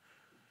either.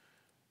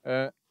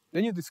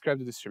 Then you describe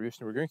the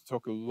distribution. We're going to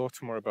talk a lot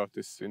more about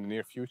this in the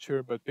near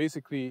future, but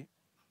basically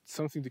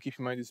something to keep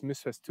in mind is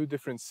MISP has two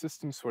different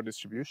systems for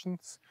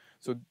distributions.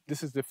 So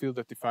this is the field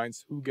that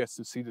defines who gets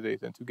to see the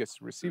data and who gets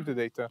to receive the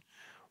data.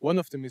 One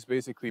of them is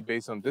basically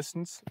based on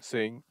distance,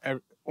 saying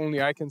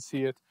only I can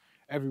see it,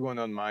 everyone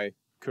on my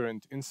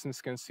current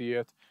instance can see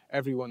it,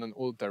 everyone on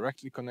all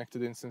directly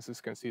connected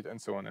instances can see it,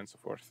 and so on and so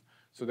forth.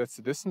 So that's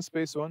the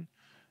distance-based one.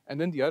 And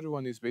then the other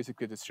one is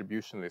basically a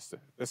distribution list.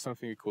 That's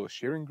something we call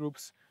sharing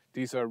groups.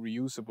 These are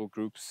reusable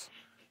groups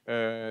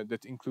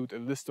that include a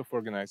list of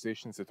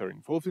organizations that are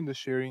involved in the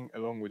sharing,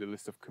 along with a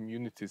list of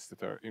communities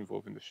that are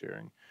involved in the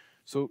sharing.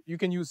 So you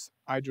can use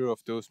either of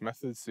those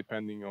methods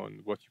depending on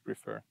what you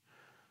prefer.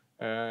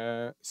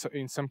 So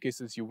in some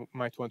cases, you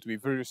might want to be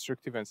very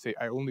restrictive and say,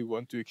 I only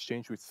want to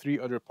exchange with 3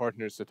 other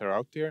partners that are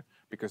out there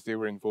because they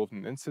were involved in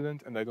an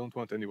incident and I don't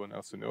want anyone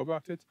else to know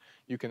about it.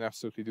 You can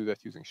absolutely do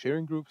that using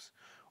sharing groups.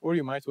 Or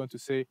you might want to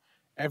say,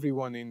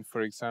 everyone in,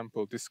 for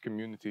example, this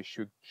community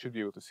should be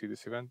able to see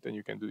this event, and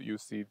you can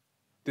use the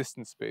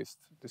distance-based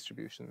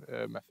distribution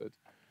method.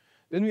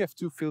 Then we have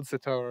 2 fields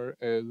that are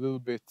a little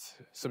bit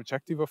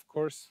subjective, of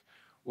course.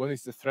 One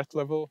is the threat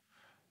level.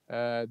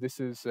 This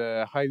is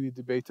a highly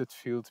debated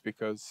field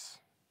because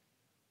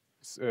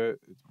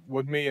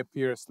what may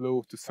appear as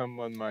low to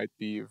someone might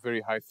be a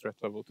very high threat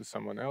level to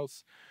someone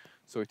else.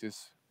 So it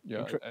is.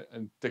 Yeah,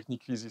 and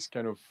technically this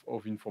kind of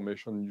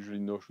information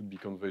usually should be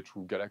conveyed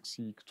through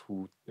Galaxy,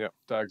 through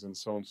tags and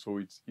so on.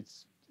 So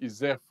it's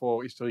there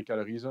for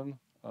historical reason,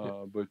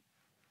 but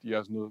it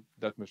has not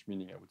that much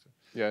meaning, I would say.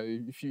 Yeah,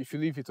 if you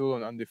leave it all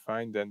on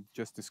undefined and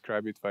just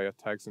describe it via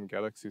tags and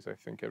galaxies, I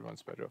think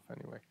everyone's better off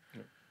anyway.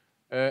 Yeah.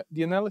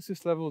 The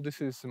analysis level, this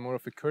is more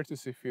of a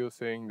courtesy field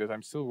saying that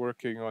I'm still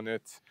working on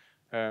it.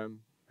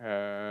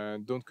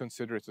 Don't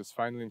consider it as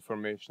final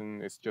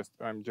information.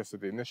 I'm just at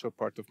the initial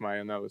part of my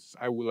analysis.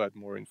 I will add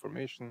more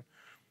information,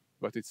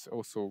 but it's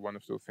also one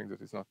of those things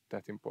that is not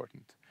that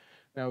important.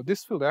 Now,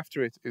 this field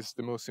after it is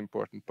the most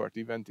important part,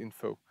 event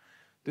info.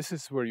 This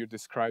is where you're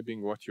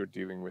describing what you're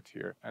dealing with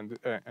here, and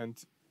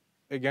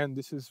again,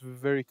 this is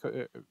very.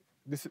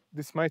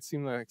 This might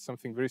seem like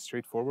something very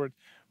straightforward,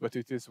 but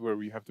it is where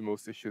we have the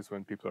most issues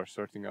when people are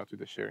starting out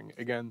with the sharing.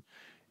 Again,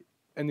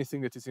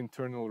 anything that is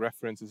internal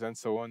references and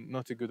so on,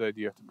 not a good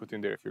idea to put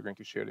in there if you're going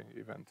to share the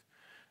event.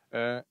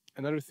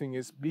 Another thing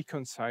is be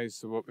concise.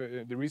 So,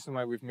 the reason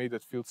why we've made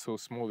that field so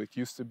small, it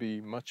used to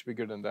be much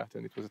bigger than that,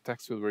 and it was a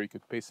text field where you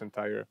could paste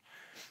entire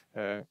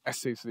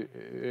essays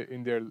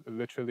in there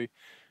literally,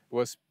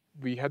 was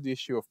we had the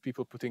issue of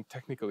people putting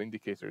technical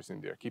indicators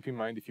in there. Keep in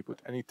mind, if you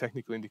put any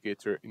technical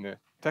indicator in a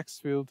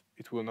text field,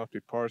 it will not be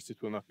parsed,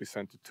 it will not be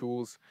sent to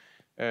tools.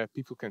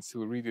 People can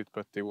still read it,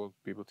 but they won't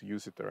be able to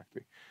use it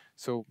directly.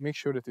 So make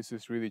sure that this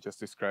is really just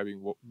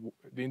describing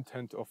the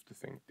intent of the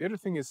thing. The other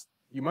thing is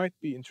you might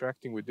be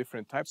interacting with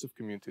different types of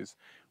communities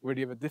where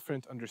they have a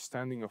different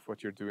understanding of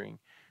what you're doing.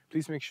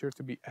 Please make sure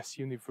to be as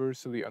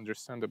universally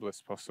understandable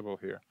as possible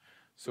here.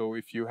 So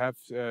if you have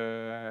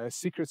a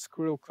secret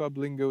squirrel club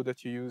lingo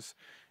that you use,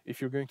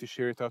 if you're going to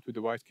share it out with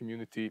the wide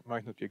community, it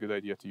might not be a good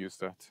idea to use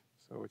that.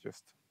 So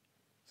just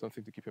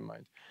something to keep in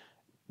mind.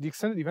 The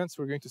extended events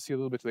we're going to see a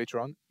little bit later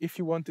on. If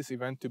you want this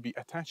event to be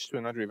attached to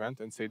another event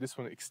and say this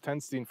one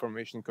extends the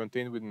information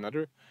contained with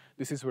another,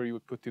 this is where you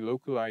would put the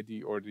local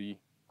ID or the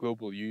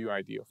global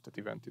UUID of that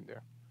event in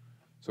there.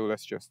 So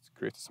let's just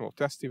create a small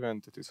test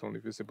event that is only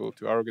visible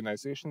to our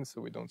organization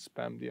so we don't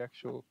spam the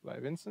actual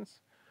live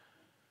instance.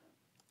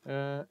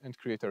 And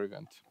create our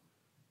event.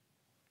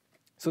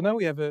 So now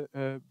we have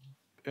a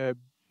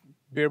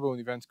barebone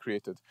event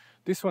created.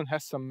 This one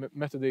has some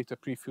metadata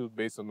pre-filled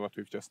based on what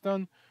we've just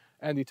done,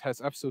 and it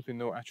has absolutely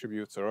no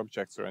attributes or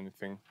objects or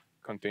anything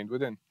contained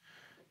within.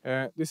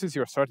 This is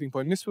your starting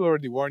point. This will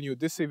already warn you,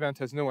 this event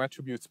has no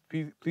attributes.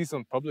 Please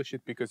don't publish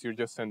it because you're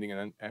just sending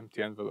an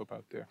empty envelope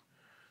out there.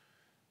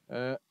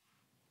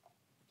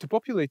 To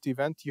populate the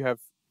event, you have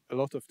a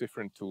lot of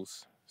different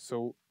tools.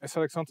 So as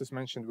Alexandros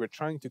mentioned, we're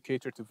trying to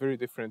cater to very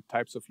different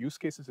types of use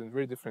cases and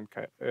very different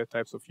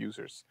types of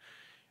users.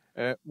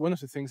 One of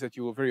the things that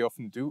you will very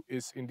often do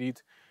is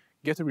indeed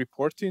get a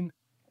report in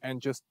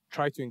and just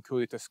try to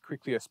encode it as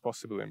quickly as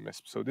possible in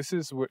MISP. So this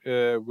is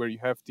where you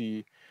have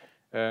the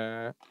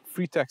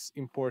free text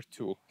import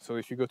tool. So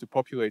if you go to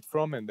populate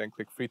from and then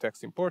click free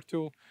text import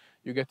tool,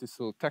 you get this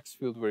little text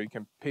field where you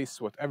can paste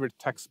whatever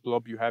text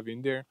blob you have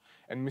in there,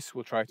 and MISP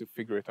will try to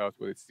figure it out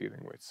what it's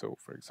dealing with. So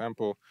for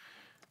example,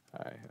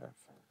 I have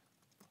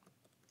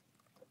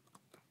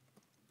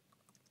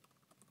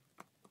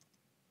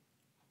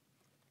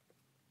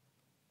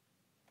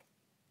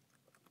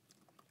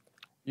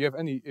you have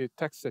any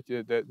text that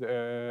you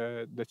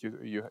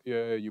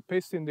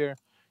paste in there,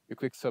 you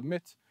click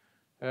submit.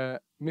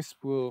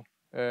 MISP will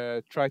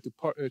try to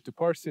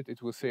parse it.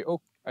 It will say,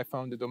 oh, I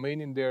found a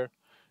domain in there,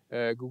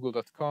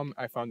 google.com.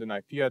 I found an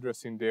IP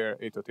address in there,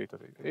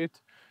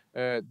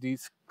 8.8.8.8.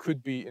 These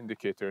could be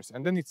indicators.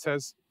 And then it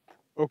says,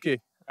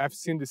 okay, I've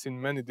seen this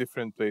in many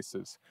different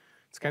places.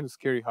 It's kind of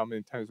scary how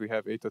many times we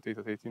have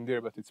 8.8.8 in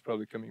there, but it's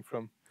probably coming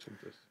from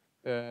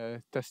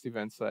test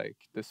events like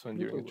this one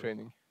during a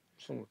training?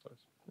 Sometimes.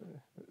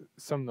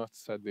 Some not,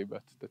 sadly,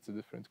 but that's a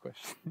different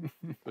question.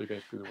 So you can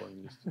explain the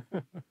warning list.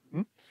 Hmm?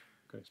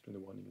 You can explain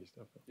the warning list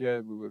after. Yeah,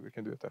 we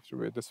can do it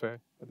after. That's why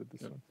I did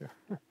this one.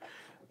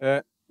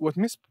 Yeah. What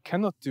MISP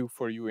cannot do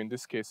for you in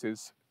this case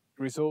is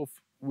resolve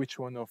which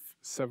one of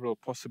several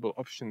possible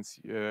options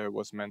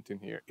was meant in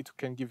here. It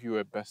can give you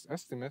a best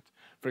estimate.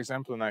 For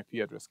example, an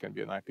IP address can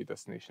be an IP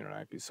destination or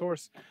an IP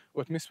source.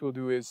 What MISP will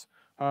do is,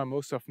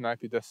 most often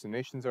IP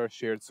destinations are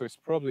shared, so it's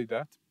probably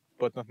that,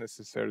 but not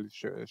necessarily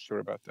sure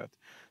about that.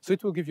 So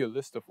it will give you a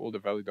list of all the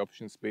valid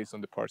options based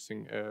on the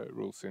parsing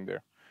rules in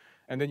there.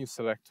 And then you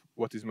select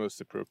what is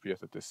most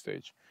appropriate at this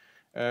stage.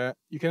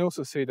 You can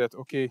also say that,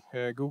 okay,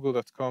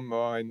 google.com,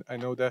 I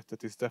know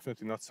that is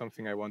definitely not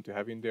something I want to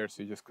have in there,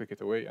 so you just click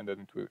it away and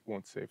then it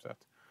won't save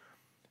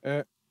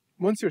that.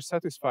 Once you're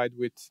satisfied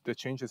with the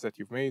changes that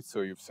you've made,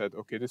 so you've said,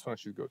 okay, this one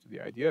should go to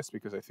the IDS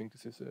because I think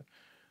this is a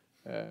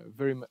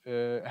very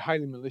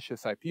highly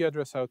malicious IP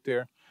address out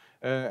there,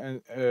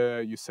 and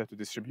you set the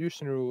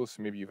distribution rules,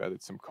 maybe you've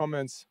added some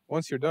comments.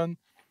 Once you're done,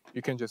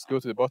 you can just go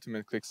to the bottom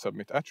and click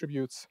Submit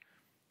Attributes,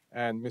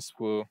 and MISP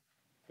will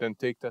then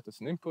take that as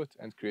an input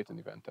and create an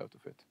event out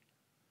of it.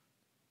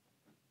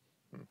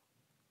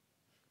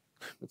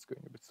 That's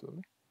going a bit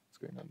slowly. What's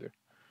going on there?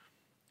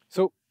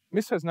 So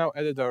MISP has now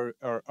added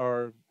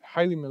our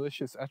highly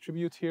malicious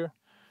attribute here,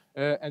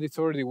 and it's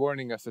already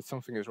warning us that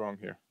something is wrong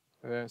here.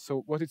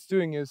 So what it's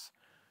doing is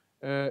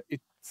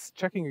it's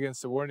checking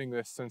against the warning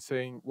list and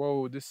saying,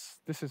 whoa, this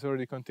is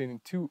already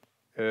containing two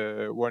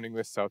warning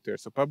lists out there.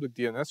 So public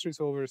DNS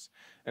resolvers,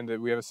 and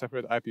we have a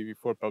separate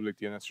IPv4 public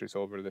DNS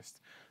resolver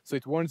list. So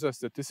it warns us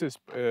that this is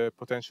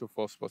potential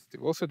false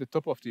positive. Also at the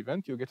top of the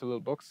event, you'll get a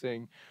little box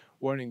saying,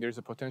 warning, there's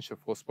a potential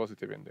false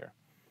positive in there.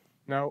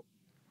 Now,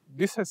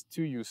 this has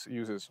two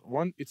uses.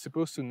 One, it's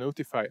supposed to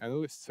notify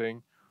analysts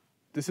saying,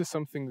 this is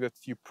something that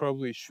you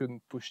probably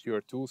shouldn't push to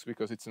your tools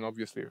because it's an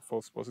obviously a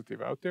false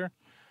positive out there.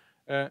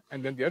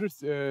 And then the other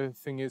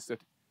thing is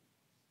that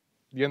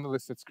the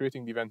analyst that's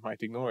creating the event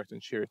might ignore it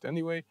and share it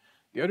anyway.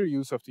 The other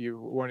use of the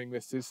warning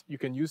list is you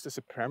can use this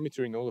as a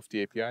parameter in all of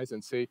the APIs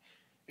and say,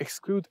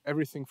 exclude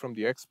everything from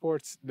the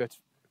exports that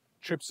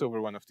trips over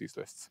one of these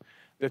lists.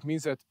 That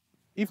means that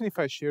even if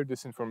I share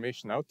this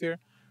information out there,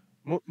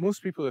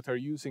 most people that are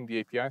using the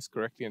APIs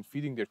correctly and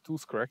feeding their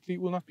tools correctly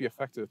will not be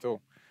affected at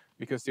all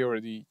because they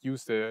already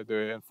use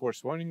the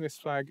enforced warning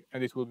list flag,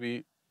 and it will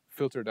be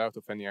filtered out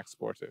of any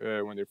export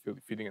when they're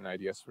feeding an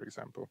IDS, for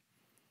example.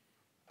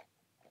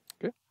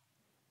 Okay.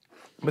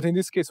 But in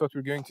this case, what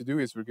we're going to do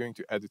is we're going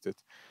to edit it.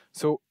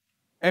 So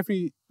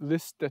every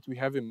list that we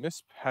have in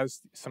MISP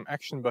has some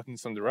action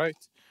buttons on the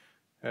right.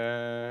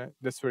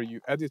 That's where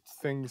you edit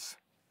things.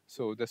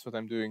 So that's what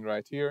I'm doing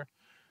right here.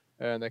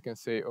 And I can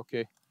say,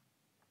 okay,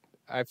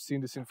 I've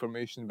seen this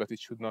information, but it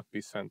should not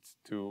be sent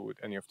to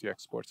any of the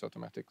exports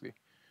automatically.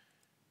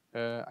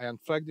 I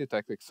unflagged it,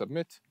 I click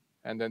submit,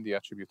 and then the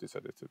attribute is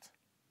edited.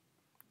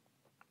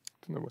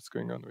 Don't know what's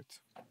going on with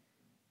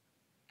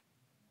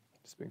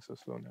it's being so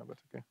slow now, but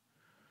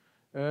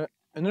okay.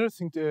 Another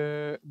thing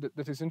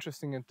that is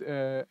interesting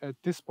at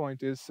this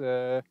point is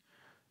that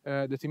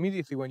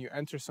immediately when you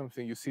enter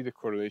something, you see the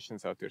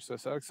correlations out there. So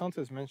as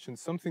Alexander has mentioned,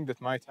 something that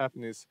might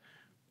happen is,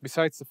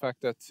 besides the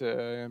fact that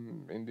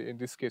in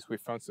this case we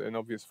found an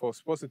obvious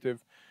false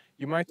positive,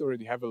 you might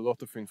already have a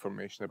lot of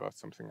information about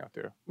something out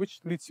there,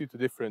 which leads you to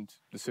different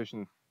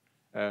decision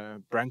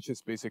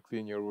branches basically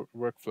in your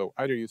workflow.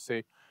 Either you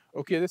say,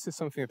 okay, this is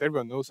something that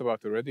everyone knows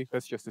about already,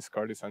 let's just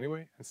discard this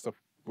anyway and stop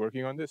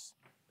working on this.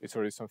 It's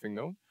already something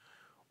known.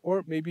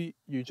 Or maybe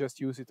you just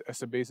use it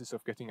as a basis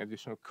of getting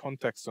additional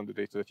context on the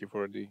data that you've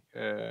already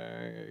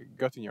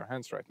got in your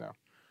hands right now.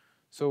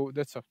 So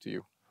that's up to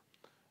you.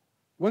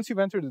 Once you've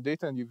entered the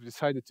data and you've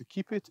decided to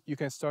keep it, you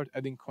can start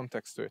adding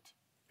context to it.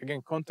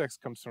 Again,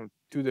 context comes from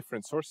two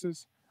different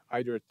sources,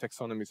 either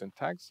taxonomies and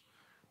tags,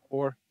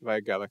 or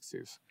via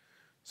galaxies.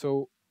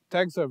 So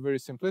tags are very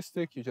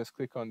simplistic. You just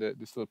click on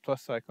this little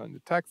plus icon in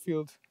the tag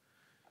field,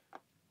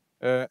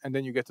 and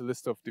then you get a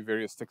list of the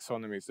various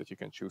taxonomies that you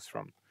can choose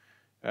from.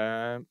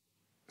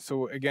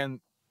 So again,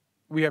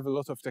 we have a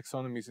lot of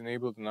taxonomies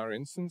enabled in our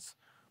instance,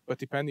 but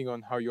depending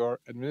on how your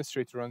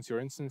administrator runs your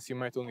instance, you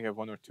might only have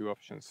one or two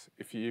options.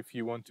 If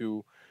you want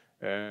to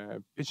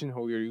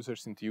pigeonhole your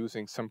users into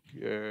using some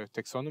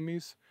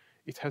taxonomies,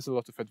 it has a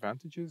lot of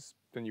advantages.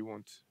 Then you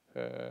won't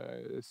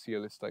see a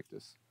list like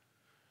this.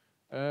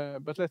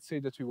 But let's say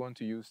that we want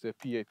to use the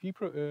PAP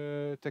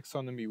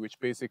taxonomy, which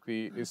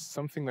basically is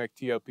something like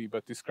TLP,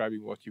 but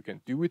describing what you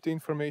can do with the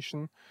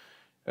information.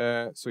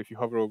 So if you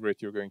hover over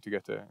it, you're going to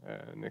get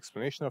an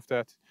explanation of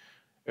that.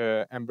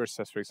 Ember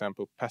says, for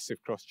example,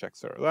 passive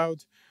cross-checks are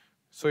allowed.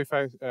 So if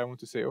I want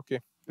to say, okay,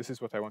 this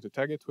is what I want to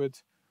tag it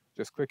with,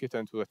 just click it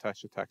and it will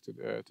attach the tag to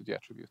the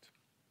attribute.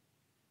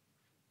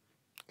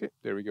 Okay,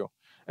 there we go.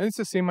 And it's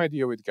the same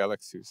idea with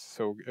galaxies.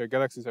 So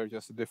galaxies are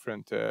just a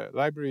different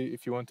library.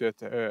 If you want to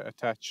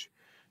attach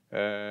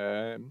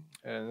an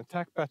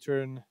attack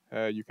pattern,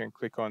 you can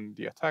click on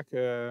the attack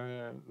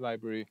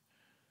library.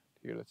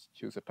 here, let's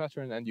choose a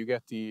pattern, and you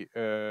get the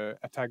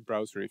attack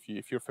browser.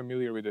 If you're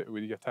familiar with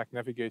the attack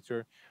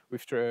navigator,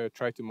 we've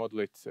tried to model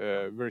it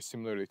very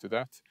similarly to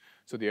that.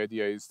 So the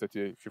idea is that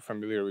if you're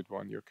familiar with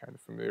one, you're kind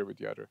of familiar with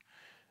the other.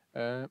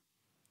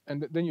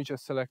 And then you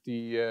just select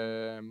the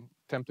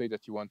template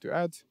that you want to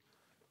add,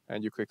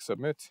 and you click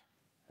submit,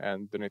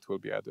 and then it will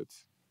be added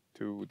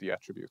to the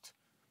attribute.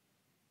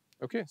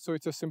 Okay, so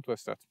it's as simple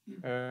as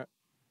that.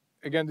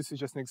 Again, this is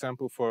just an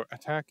example for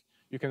attack.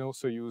 You can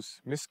also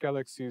use MISP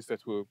galaxies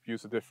that will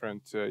use a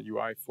different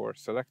UI for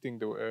selecting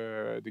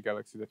the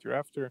galaxy that you're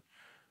after.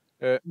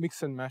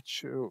 Mix and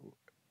match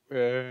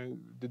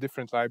the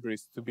different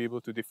libraries to be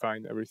able to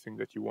define everything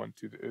that you want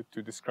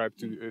to describe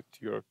to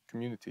your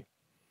community.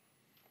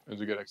 And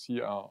the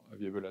galaxy are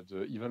available at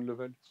the event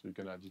level, so you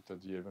can add it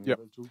at the event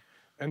level too.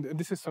 And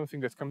this is something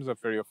that comes up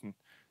very often.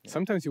 Yeah.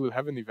 Sometimes you will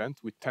have an event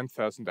with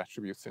 10,000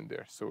 attributes in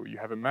there. So you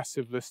have a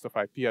massive list of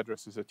IP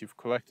addresses that you've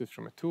collected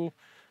from a tool,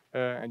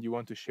 and you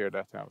want to share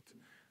that out.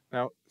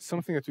 Now,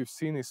 something that we've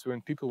seen is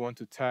when people want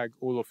to tag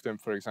all of them,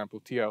 for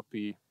example,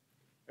 TLP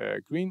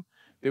green,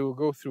 they will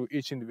go through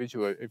each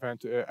individual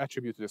event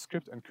attribute to the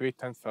script and create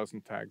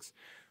 10,000 tags.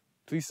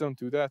 Please don't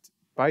do that.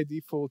 By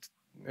default,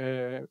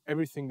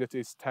 everything that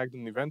is tagged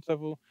on event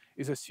level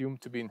is assumed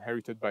to be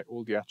inherited by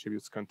all the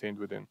attributes contained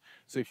within.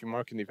 So if you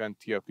mark an event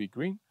TLP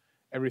green,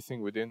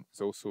 everything within is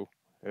also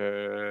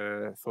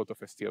thought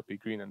of as TLP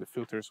green, and the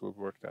filters will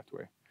work that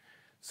way.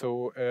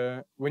 So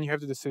when you have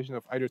the decision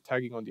of either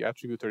tagging on the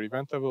attribute or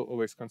event level,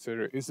 always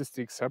consider, is this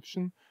the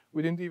exception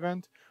within the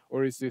event,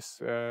 or is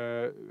this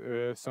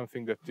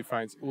something that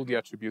defines all the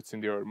attributes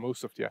in there or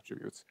most of the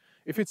attributes?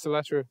 If it's the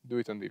latter, do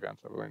it on the event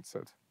level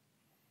instead.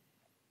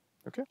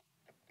 Okay?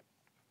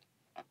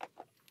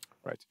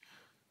 Right.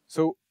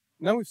 So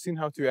now we've seen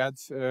how to add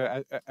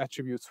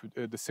attributes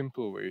the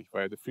simple way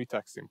via the free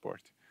text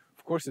import.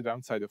 Of course, the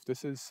downside of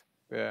this is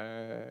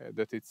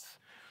that it's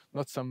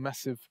not some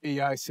massive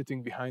AI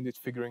sitting behind it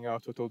figuring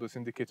out what all those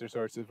indicators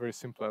are. It's a very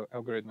simple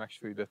algorithm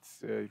actually that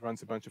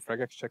runs a bunch of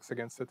regex checks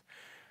against it.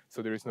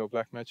 So there is no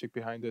black magic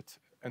behind it,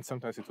 and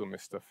sometimes it will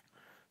miss stuff.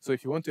 So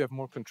if you want to have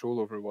more control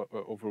over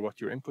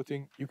what you're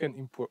inputting, you can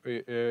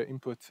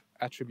input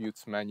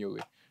attributes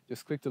manually.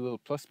 Just click the little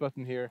plus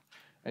button here,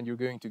 and you're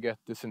going to get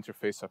this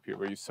interface up here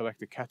where you select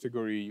the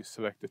category, you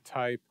select the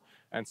type,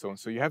 and so on.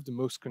 So you have the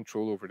most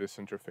control over this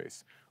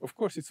interface. Of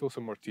course, it's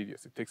also more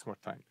tedious. It takes more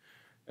time.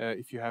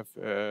 If you have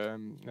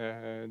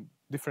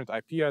different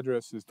IP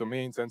addresses,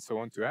 domains, and so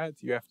on to add,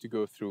 you have to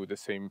go through the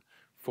same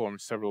form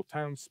several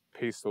times,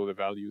 paste all the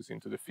values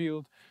into the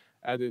field,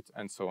 add it,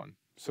 and so on.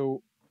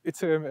 So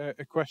it's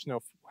a question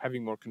of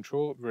having more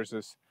control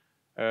versus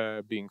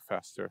being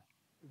faster.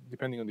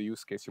 Depending on the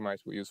use case, you might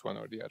use one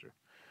or the other.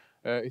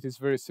 It is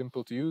very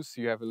simple to use.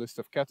 You have a list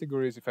of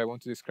categories. If I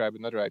want to describe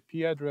another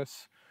IP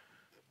address,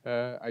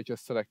 I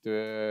just select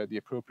the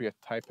appropriate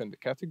type and the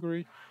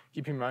category.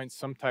 Keep in mind,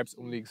 some types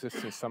only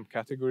exist in some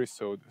categories,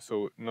 so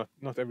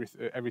not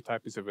every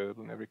type is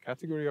available in every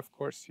category. Of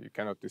course, you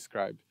cannot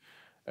describe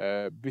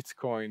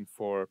Bitcoin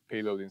for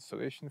payload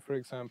installation, for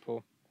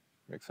example.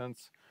 Makes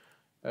sense.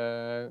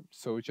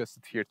 So just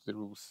adhere to the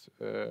rules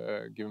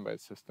given by the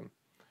system.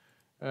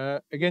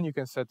 Again, you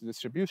can set the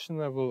distribution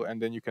level,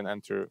 and then you can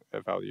enter a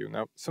value.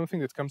 Now,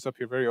 something that comes up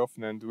here very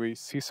often, and we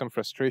see some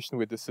frustration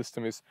with the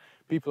system, is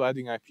people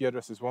adding IP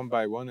addresses one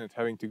by one and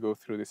having to go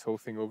through this whole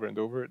thing over and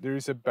over. There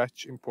is a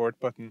batch import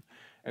button,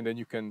 and then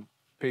you can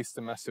paste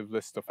a massive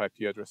list of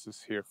IP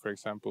addresses here, for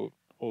example,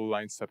 all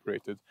lines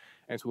separated,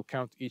 and it will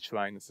count each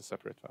line as a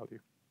separate value.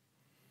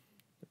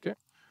 Okay.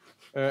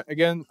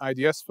 Again,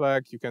 IDS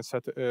flag, you can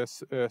set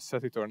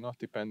it or not,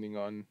 depending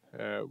on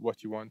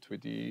what you want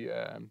with the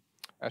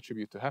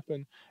attribute to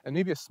happen. And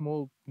maybe a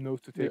small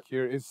note to take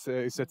here is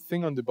that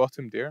thing on the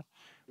bottom there,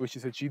 which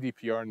is a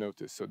GDPR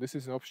notice. So this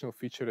is an optional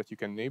feature that you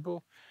can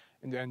enable.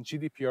 And then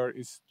GDPR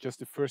is just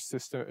the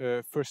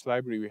first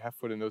library we have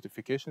for the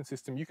notification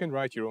system. You can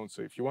write your own.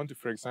 So if you want to,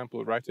 for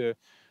example, write a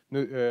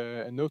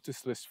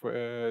notice list for,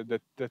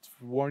 that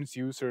warns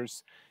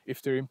users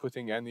if they're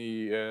inputting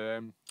any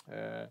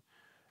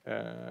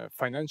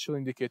financial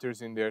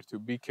indicators in there, to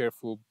be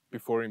careful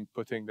before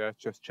inputting that.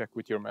 Just check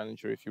with your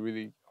manager if you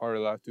really are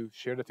allowed to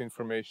share that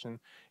information.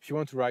 If you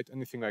want to write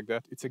anything like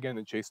that, it's again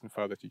a JSON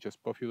file that you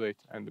just populate,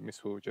 and the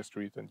MISP will just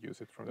read and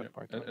use it from that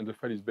point on. And the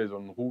file is based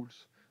on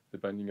rules,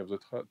 depending of the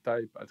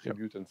type,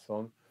 attribute, and so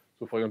on.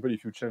 So for example,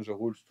 if you change the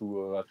rules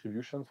to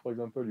attributions, for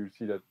example, you'll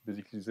see that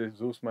basically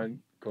those might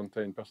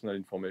contain personal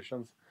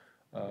information.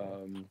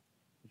 And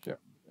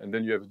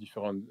then you have a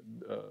different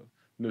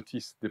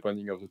notice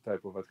depending of the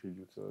type of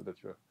attribute that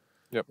you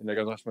have. And like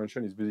I just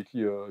mentioned, it's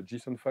basically a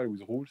JSON file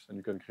with rules, and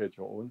you can create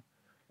your own,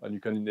 and you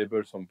can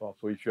enable some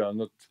parts. So if you are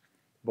not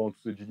bound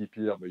to the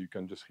GDPR, but you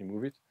can just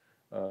remove it,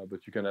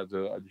 but you can add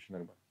the additional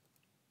one.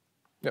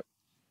 Yep.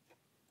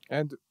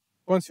 And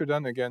once you're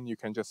done, again, you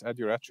can just add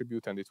your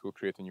attribute, and it will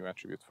create a new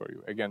attribute for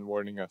you. Again,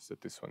 warning us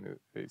that this one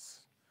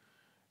is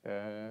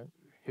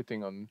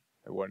hitting on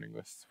a warning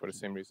list for the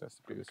same reason as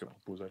the previous one.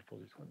 Proposal for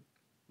this one.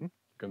 You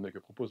can make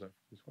a proposal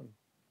for this one.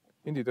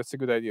 Indeed, that's a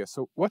good idea.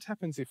 So what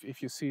happens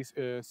if you see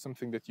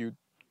something that you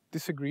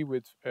disagree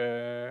with in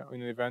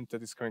an event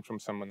that is coming from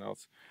someone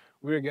else?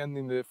 We're again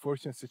in the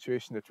fortunate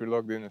situation that we're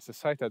logged in as a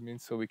site admin,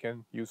 so we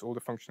can use all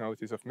the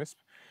functionalities of MISP.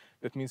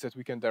 That means that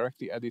we can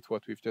directly edit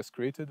what we've just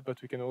created,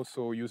 but we can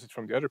also use it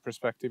from the other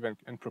perspective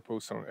and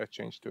propose a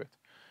change to it.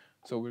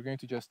 So we're going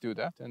to just do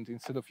that, and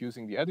instead of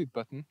using the edit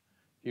button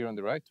here on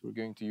the right, we're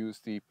going to use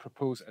the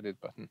propose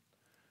edit button.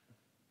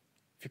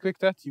 If you click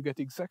that, you get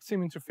the exact same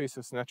interface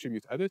as an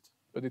attribute edit,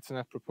 but it's an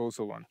add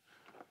proposal one.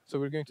 So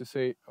we're going to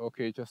say,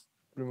 okay, just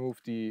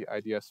remove the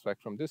IDS flag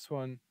from this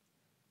one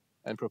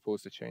and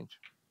propose the change.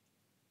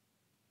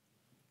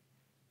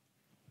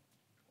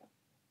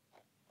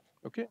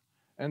 Okay,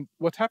 and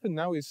what happened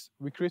now is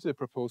we created a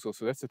proposal.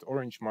 So that's that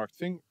orange marked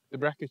thing. The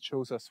bracket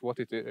shows us what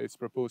it is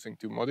proposing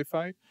to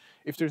modify.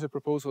 If there's a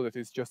proposal that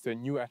is just a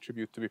new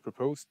attribute to be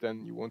proposed,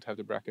 then you won't have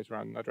the bracket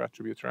around another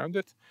attribute around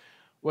it.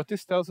 What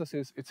this tells us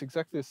is it's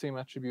exactly the same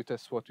attribute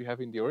as what we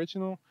have in the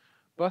original,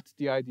 but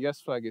the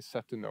IDS flag is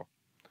set to no.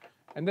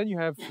 And then you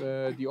have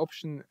the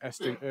option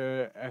as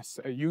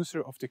a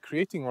user of the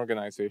creating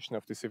organization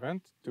of this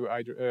event to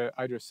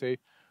either say,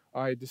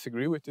 I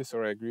disagree with this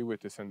or I agree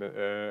with this and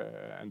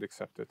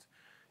accept it.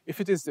 If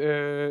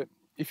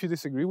you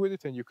disagree with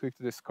it and you click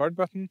the discard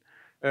button,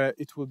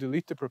 it will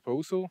delete the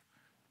proposal.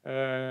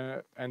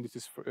 And it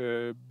is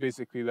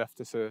basically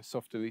left as a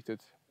soft deleted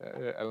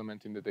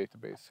element in the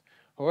database.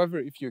 However,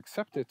 if you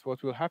accept it,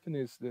 what will happen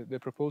is the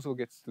proposal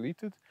gets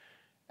deleted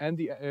and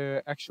the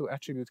actual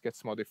attribute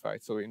gets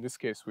modified. So in this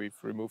case, we've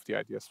removed the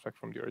IDS flag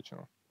from the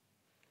original.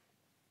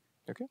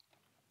 Okay?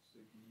 So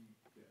can you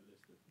get a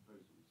list of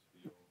proposals for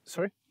your...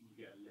 Sorry? Can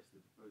you get a list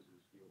of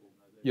proposals for your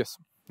organization? Yes.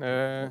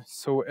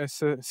 So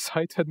as a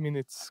site admin,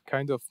 it's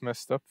kind of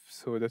messed up.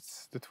 So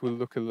that will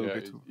look a little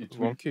bit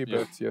wonky,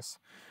 but yes.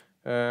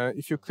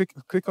 If you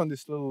click on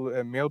this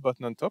little mail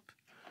button on top,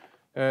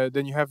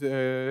 then you have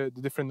the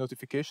different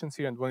notifications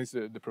here, and one is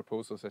the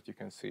proposals that you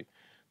can see.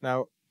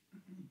 Now,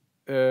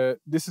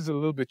 this is a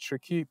little bit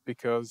tricky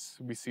because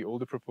we see all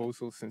the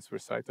proposals since we're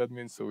site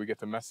admins, so we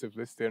get a massive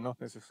list. They're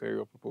not necessarily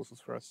all proposals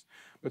for us.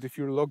 But if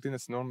you're logged in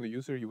as a normal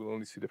user, you will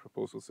only see the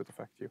proposals that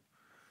affect you.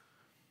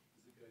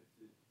 Does it go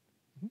to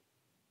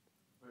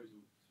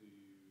proposal to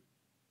create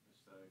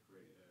an IC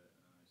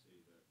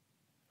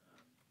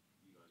that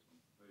you guys want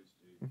to propose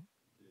to?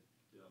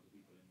 Did other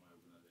people in my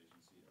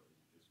organization see that, or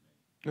is it just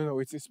me? No,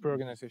 it's per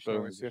organization.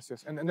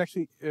 Yes. And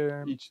actually,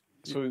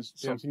 so it's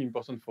something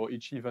important for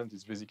each event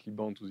is basically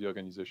bound to the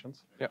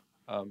organizations. Yeah.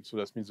 So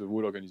that means the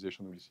whole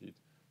organization will see it.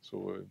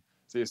 So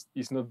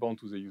it's not bound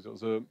to the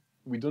user.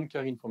 We don't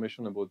carry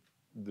information about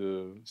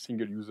the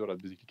single user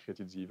that basically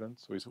created the event.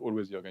 So it's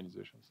always the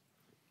organizations.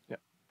 Yeah.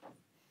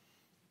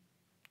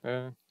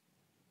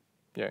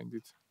 Yeah,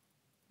 indeed.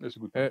 That's a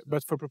good point.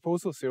 But for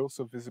proposals, they're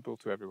also visible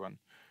to everyone.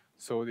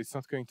 So it's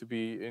not going to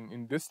be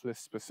in this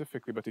list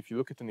specifically, but if you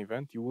look at an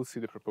event, you will see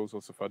the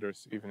proposals of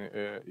others, even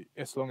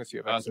as long as you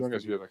have access. As long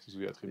as you have access to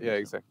the attributes. Yeah,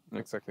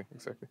 exactly.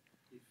 If there is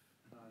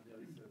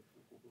a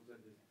proposal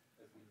that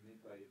has been made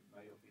by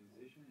my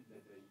organization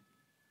that I,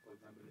 for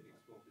example,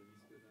 export the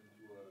MISP event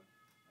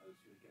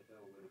to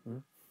CIRCL or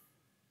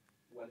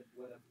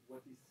whatever,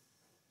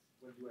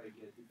 what do I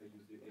get if I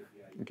use the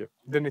API? Okay,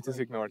 then it is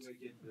ignored.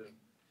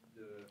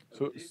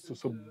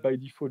 So by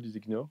default is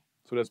ignore.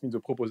 So that means the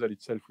proposal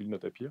itself will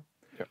not appear,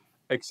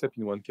 except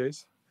in one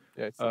case.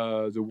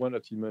 The one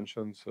that he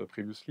mentioned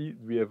previously,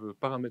 we have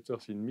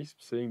parameters in MISP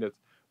saying that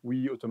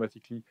we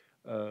automatically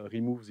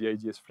remove the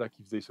IDS flag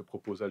if there is a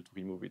proposal to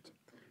remove it.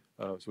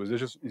 So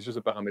it's just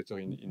a parameter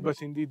in MISP.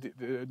 But indeed,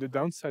 the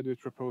downside with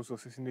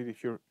proposals is indeed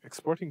if you're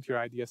exporting to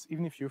your IDS,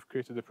 even if you've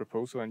created a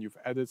proposal and you've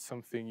added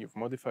something, you've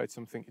modified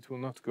something, it will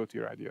not go to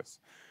your IDS.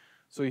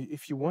 So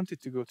if you want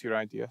it to go to your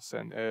IDS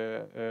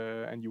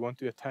and you want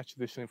to attach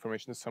additional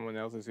information to someone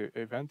else's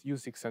event,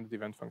 use the extended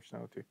event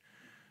functionality,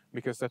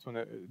 because that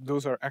one,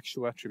 those are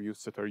actual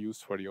attributes that are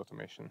used for the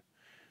automation.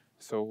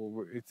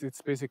 So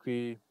it's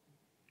basically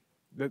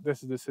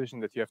that's a decision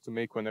that you have to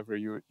make whenever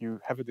you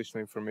have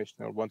additional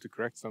information or want to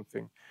correct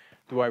something.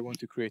 Do I want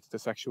to create it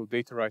as actual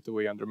data right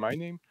away under my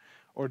name,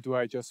 or do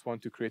I just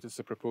want to create it as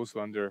a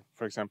proposal under,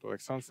 for example,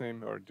 Alexandre's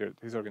name or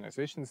his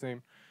organization's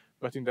name?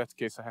 But in that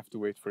case, I have to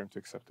wait for him to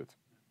accept it.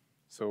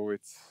 So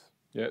it's...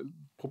 Yeah,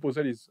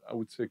 proposal is, I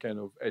would say, kind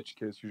of edge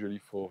case usually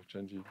for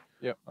changing.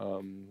 Yeah.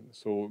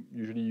 So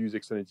usually use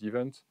extended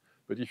event,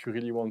 but if you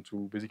really want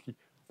to basically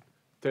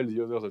tell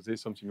the others that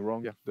there's something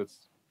wrong,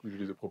 that's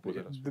usually the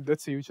proposal.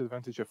 That's a huge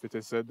advantage of it,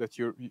 is that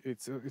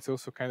it's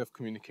also kind of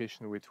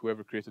communication with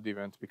whoever created the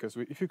event, because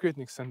if you create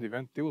an extended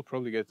event, they will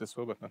probably get it as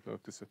well, but not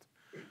notice it.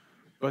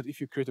 But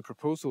if you create a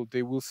proposal,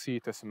 they will see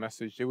it as a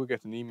message. They will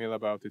get an email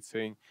about it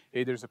saying,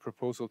 hey, there's a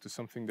proposal to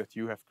something that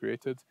you have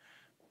created.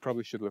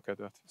 Probably should look at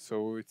that.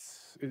 So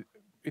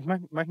it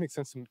might make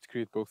sense to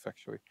create both,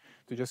 actually,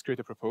 to just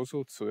create a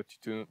proposal so that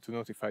to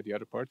notify the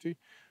other party,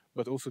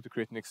 but also to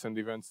create an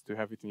extended event to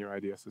have it in your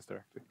IDSs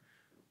directly.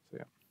 So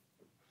yeah.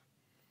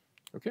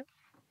 Okay.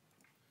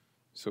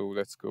 So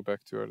let's go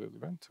back to our little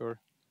event, or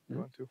you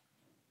want to?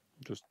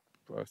 Just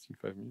asking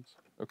 5 minutes.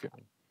 Okay.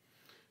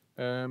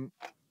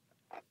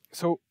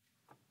 So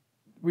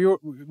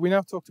we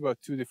now talked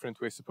about two different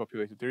ways to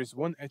populate it. There is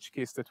one edge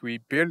case that we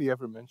barely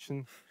ever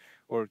mentioned,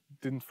 or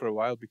didn't for a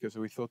while because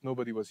we thought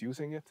nobody was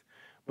using it.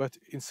 But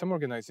in some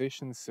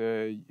organizations,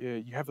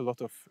 you have a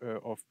lot of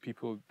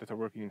people that are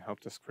working in help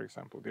desk, for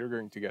example. They're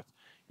going to get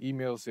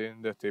emails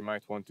in that they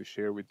might want to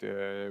share with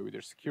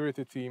their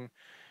security team.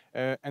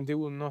 And they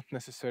will not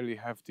necessarily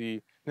have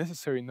the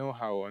necessary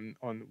know-how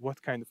on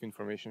what kind of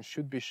information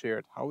should be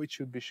shared, how it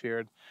should be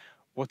shared,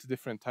 what the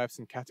different types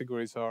and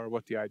categories are,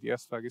 what the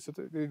IDS flag is. So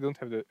they don't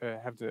have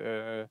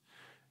the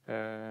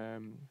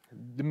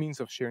means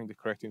of sharing the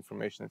correct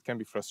information. It can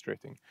be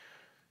frustrating.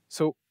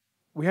 So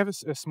we have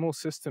a small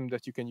system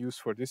that you can use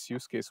for this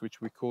use case,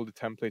 which we call the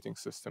templating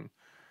system.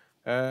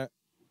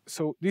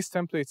 So these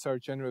templates are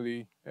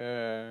generally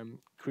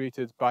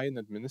created by an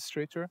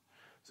administrator.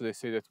 So they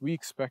say that we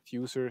expect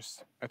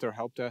users at our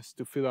help desk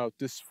to fill out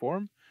this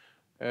form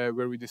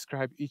where we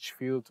describe each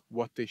field,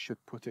 what they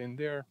should put in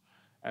there,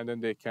 and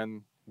then they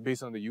can,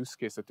 based on the use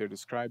case that they're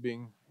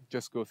describing,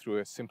 just go through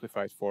a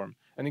simplified form.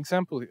 An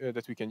example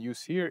that we can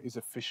use here is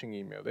a phishing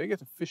email. They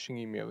get a phishing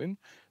email in.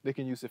 They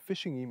can use a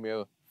phishing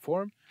email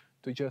form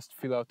to just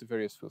fill out the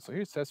various fields. So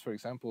here it says, for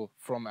example,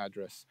 from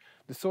address,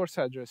 the source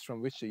address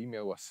from which the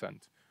email was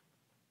sent.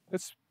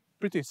 That's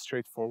pretty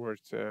straightforward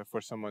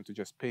for someone to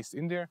just paste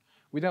in there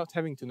without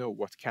having to know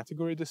what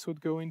category this would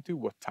go into,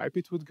 what type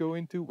it would go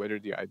into, whether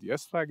the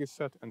IDS flag is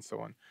set, and so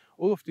on.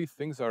 All of these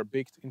things are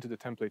baked into the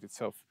template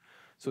itself.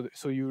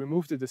 So you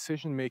remove the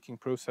decision-making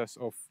process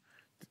of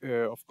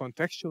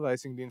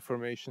contextualizing the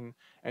information,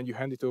 and you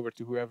hand it over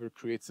to whoever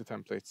creates the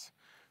templates.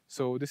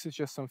 So this is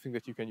just something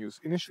that you can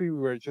use. Initially, we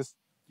were just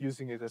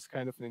using it as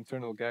kind of an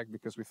internal gag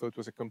because we thought it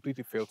was a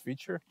completely failed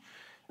feature.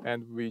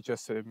 And we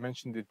just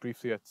mentioned it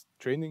briefly at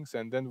trainings,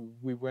 and then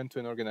we went to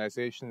an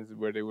organization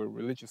where they were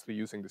religiously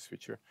using this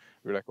feature.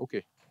 We were like,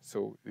 okay,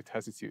 so it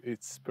has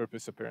its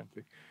purpose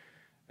apparently.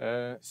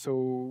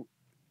 So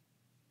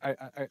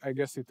I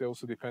guess it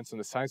also depends on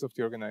the size of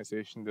the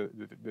organization,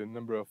 the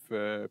number of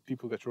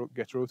people that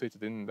get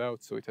rotated in and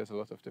out, so it has a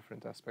lot of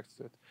different aspects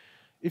to it.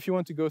 If you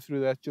want to go through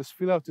that, just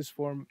fill out this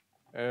form,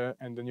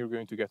 and then you're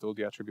going to get all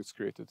the attributes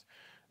created.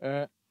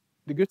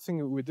 The good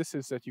thing with this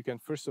is that you can,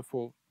 first of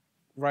all,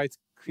 write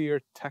clear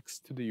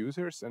text to the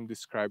users and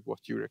describe what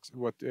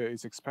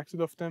is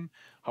expected of them,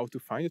 how to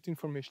find that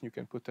information. You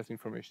can put that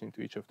information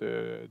into each of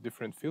the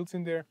different fields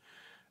in there,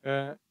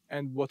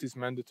 and what is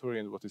mandatory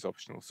and what is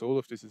optional. So all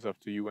of this is up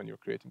to you when you're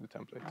creating the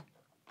template.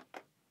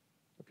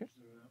 Okay.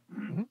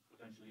 Is there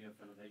potentially a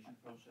validation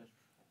process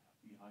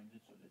behind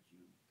it so that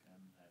you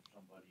can have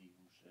somebody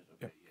who says,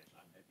 okay, yes,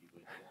 I'm happy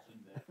with what's in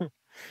there.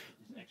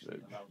 It is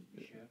actually allowed to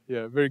be shared.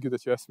 Yeah, very good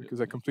that you asked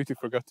because I completely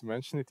forgot to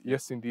mention it.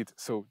 Yes, indeed.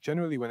 So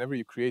generally, whenever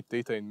you create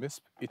data in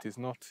MISP, it is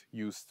not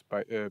used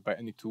by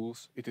any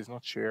tools. It is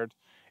not shared.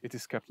 It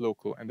is kept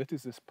local, and that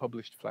is this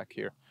published flag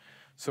here.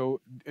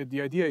 So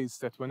the idea is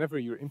that whenever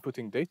you're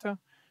inputting data,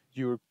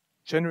 you're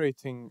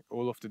generating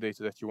all of the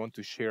data that you want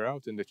to share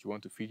out and that you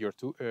want to feed your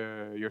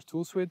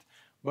tools with,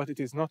 but it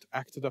is not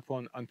acted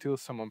upon until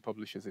someone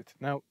publishes it.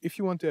 Now, if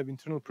you want to have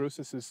internal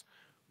processes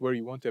where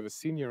you want to have a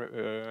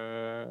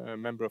senior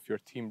member of your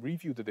team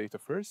review the data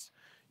first,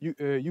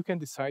 you can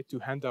decide to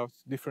hand out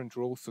different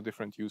roles to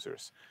different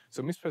users.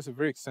 So MISP has a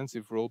very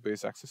extensive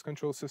role-based access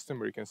control system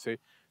where you can say,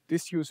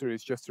 this user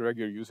is just a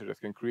regular user that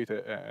can create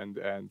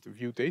and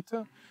view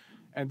data,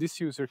 and this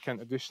user can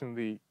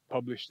additionally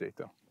publish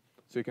data.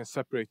 So you can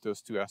separate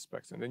those two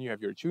aspects. And then you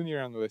have your junior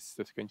analyst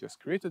that can just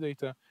create the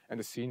data, and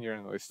the senior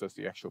analyst does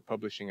the actual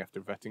publishing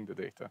after vetting the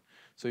data.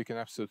 So you can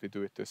absolutely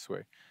do it this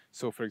way.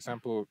 So for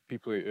example,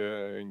 people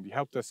in the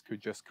help desk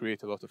could just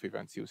create a lot of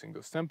events using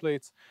those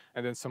templates,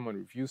 and then someone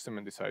reviews them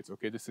and decides,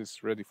 okay, this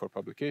is ready for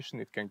publication,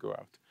 it can go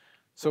out.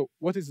 So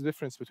what is the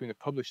difference between a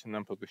published and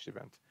unpublished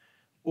event?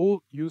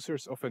 All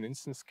users of an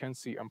instance can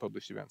see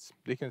unpublished events.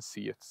 They can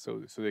see it,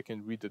 so they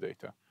can read the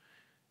data.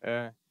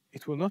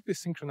 It will not be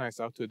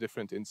synchronized out to a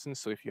different instance.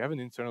 So if you have an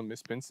internal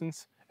MISP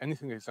instance,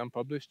 anything that is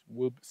unpublished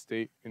will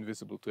stay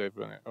invisible to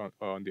everyone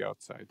on the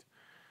outside.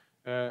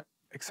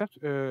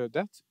 Except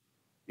that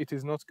it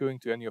is not going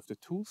to any of the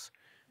tools.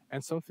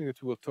 And something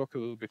that we will talk a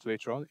little bit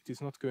later on, it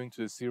is not going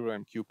to the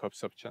 0MQ pub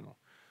sub channel.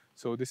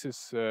 So this is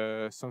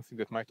something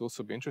that might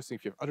also be interesting.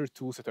 If you have other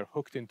tools that are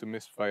hooked into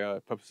MISP via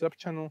pub sub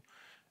channel,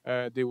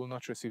 they will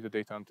not receive the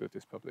data until it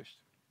is published.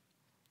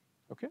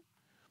 Okay?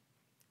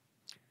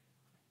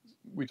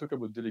 We talk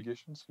about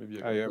delegations.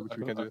 Maybe I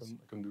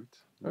can do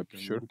it.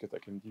 Sure. Look at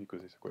Attendee because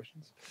there's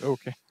questions.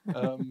 Okay.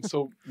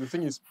 So the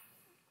thing is,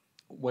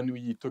 when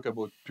we talk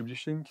about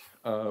publishing,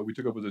 we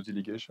talk about the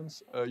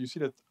delegations. You see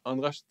that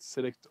Andras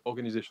select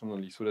organization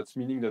only. So that's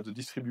meaning that the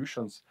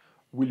distributions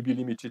will be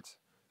limited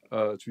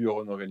to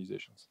your own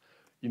organizations.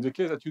 In the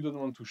case that you don't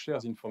want to share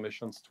the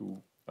information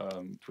to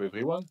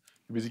everyone,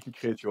 you basically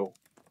create your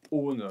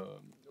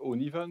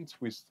own event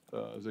with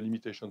the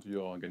limitation to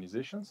your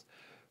organizations.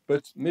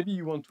 But maybe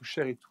you want to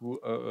share it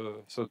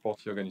to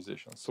third-party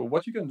organizations. So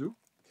what you can do,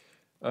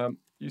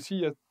 you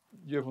see that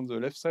you have on the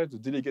left side the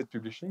delegate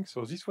publishing.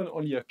 So this one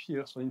only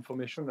appears on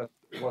information that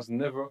was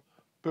never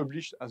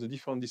published as a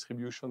different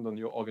distribution than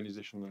your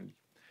organization only.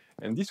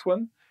 And this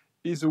one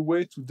is a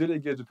way to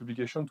delegate the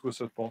publication to a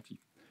third party.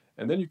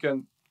 And then you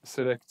can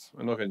select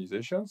an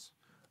organization.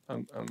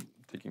 I'm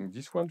taking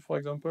this one, for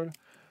example.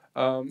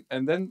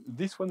 And then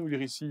this one will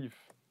receive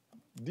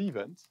the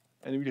event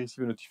and will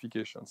receive a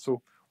notification.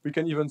 So we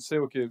can even say,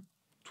 okay,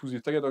 to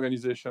the target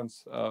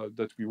organizations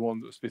that we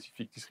want a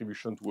specific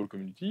distribution to all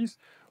communities,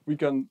 we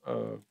can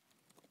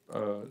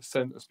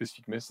send a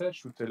specific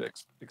message to tell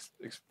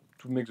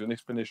to make an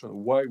explanation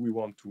why we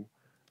want to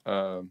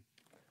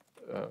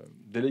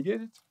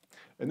delegate it.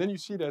 And then you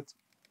see that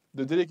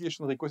the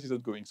delegation request is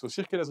outgoing. So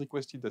CIRCL has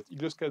requested that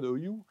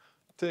igloska.eu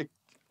take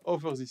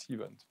over this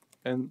event.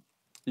 And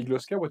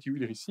igloska, what you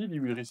will receive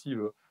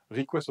a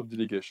request of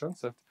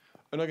delegations that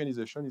an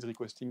organization is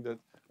requesting that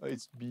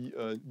it be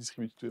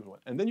distributed to everyone.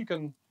 And then you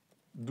can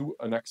do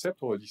an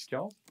accept or a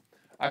discard.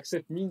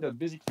 Accept means that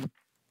basically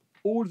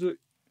all the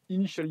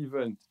initial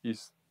event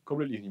is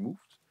completely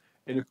removed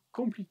and a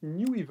complete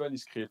new event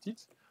is created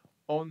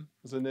on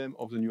the name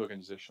of the new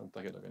organization,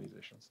 target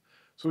organizations.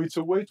 So it's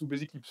a way to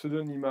basically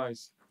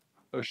pseudonymize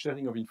a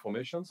sharing of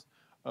information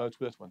to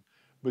that one.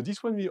 But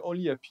this one will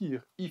only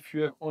appear if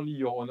you have only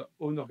your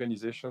own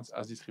organizations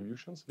as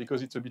distributions,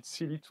 because it's a bit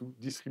silly to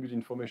distribute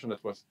information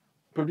that was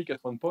public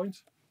at one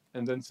point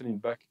and then send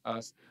it back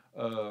as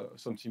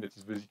something that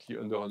is basically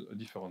under a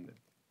different name.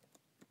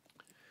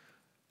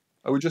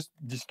 I will just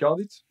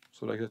discard it,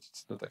 so like that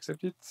it's not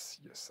accepted.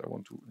 Yes, I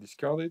want to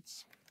discard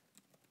it.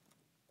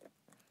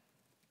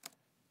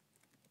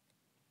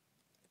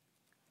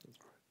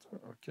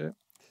 Okay.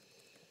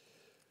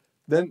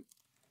 Then,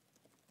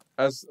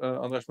 as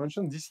András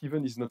mentioned, this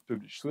event is not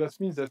published. So that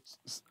means that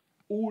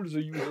all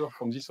the users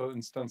from this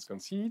instance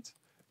can see it,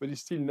 but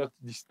it's still not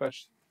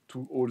dispatched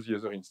to all the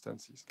other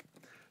instances.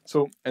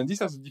 So, and this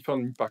has a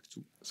different impact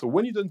too. So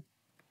when you don't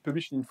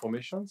publish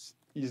information,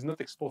 it's not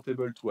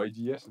exportable to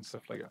IDS and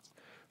stuff like that.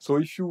 So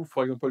if you,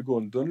 for example, go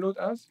and download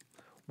as,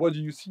 what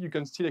do you see? You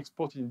can still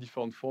export it in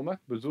different formats,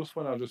 but those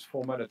ones are just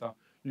formats that are,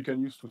 you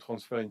can use to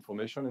transfer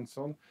information and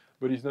so on,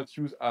 but it's not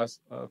used as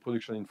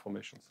production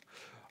information.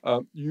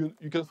 You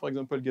can, for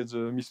example, get the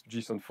MISP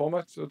JSON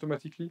format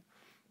automatically.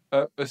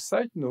 A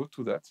side note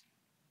to that,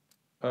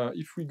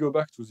 if we go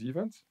back to the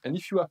event, and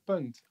if you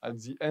append at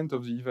the end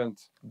of the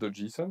event the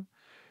JSON,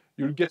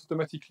 you'll get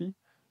automatically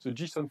the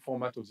JSON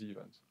format of the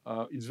event.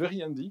 It's very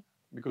handy,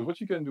 because what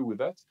you can do with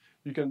that,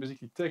 you can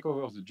basically take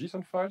over the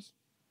JSON files,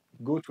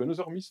 go to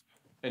another MISP,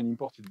 and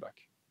import it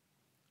back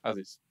as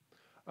is.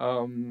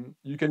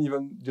 You can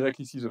even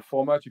directly see the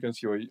format. You can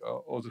see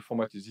how the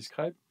format is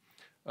described.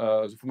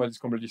 The format is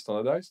completely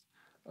standardized.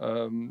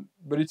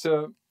 But it's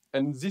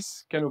and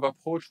this kind of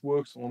approach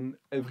works on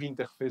every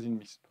interface in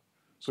MISP.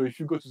 So if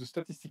you go to the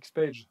statistics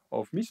page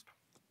of MISP,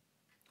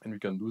 and we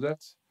can do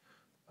that,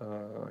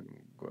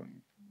 go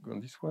on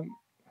this one.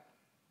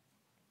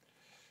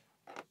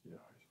 Yeah.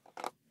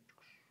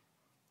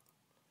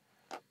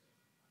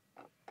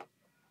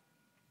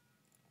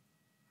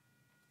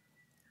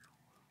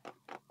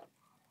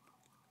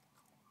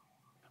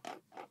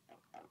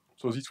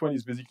 So this one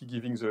is basically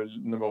giving the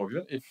number of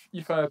events.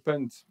 If I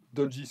append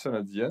 .json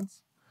at the end,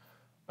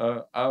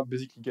 I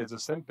basically get the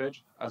same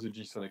page as a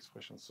JSON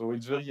expression. So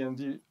it's very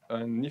handy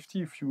and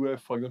nifty if you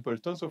have, for example,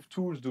 tons of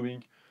tools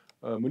doing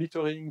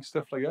monitoring,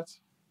 stuff like that.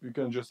 You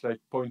can just like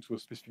point to a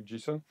specific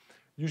JSON.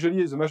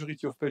 Usually the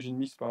majority of pages in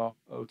MISP are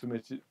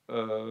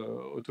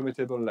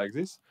automatable like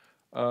this.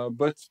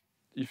 But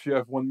if you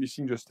have one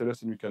missing, just tell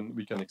us and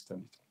we can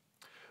extend it.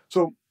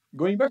 So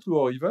going back to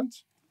our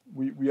event,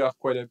 we are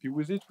quite happy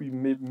with it. We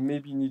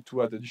maybe need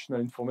to add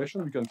additional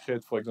information. We can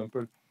create, for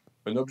example,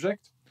 an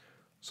object.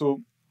 So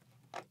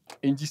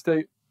in this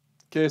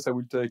case, I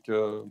will take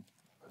a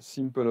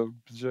simple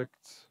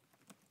object,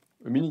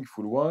 a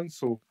meaningful one.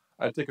 So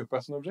I'll take a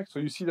person object. So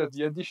you see that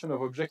the addition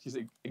of object is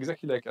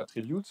exactly like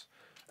attributes,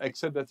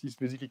 except that it's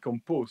basically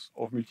composed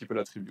of multiple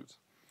attributes.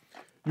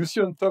 You see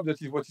on top that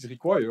is what is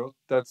required,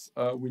 that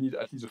we need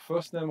at least a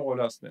first name or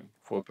a last name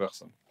for a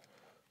person.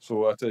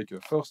 So I take a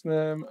first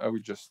name, I will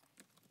just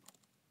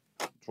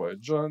try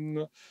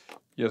John.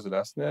 Here's the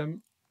last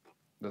name.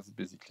 That's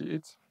basically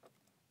it.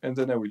 And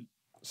then I will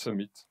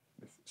submit.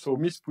 So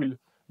MISP will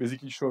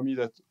basically show me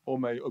that all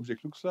my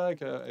object looks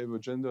like. I have a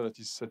gender that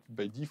is set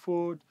by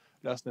default,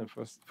 last name,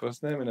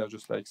 first name, and I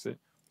just like say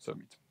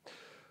submit.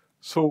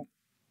 So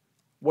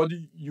what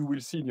you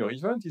will see in your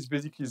event is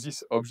basically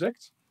this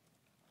object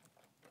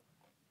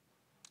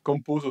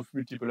composed of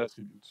multiple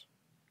attributes.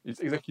 It's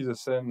exactly the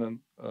same than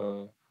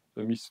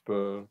the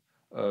MISP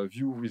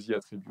view with the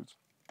attributes.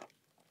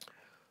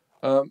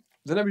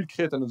 Then I will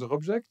create another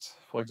object.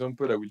 For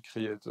example, I will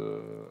create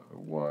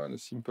a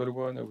simple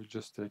one. I will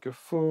just take a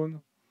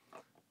phone.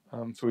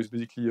 So it's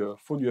basically a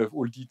phone. You have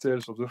all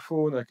details of the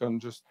phone. I can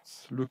just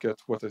look at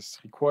what is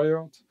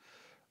required.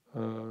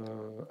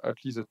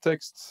 At least the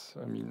text.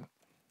 I mean,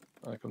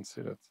 I can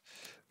say that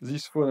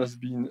this phone has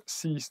been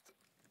seized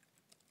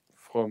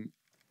from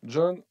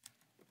John.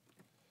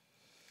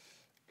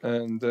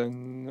 And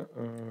then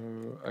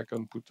I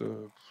can put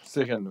a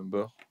serial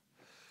number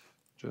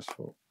just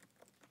for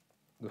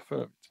the fun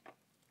of it.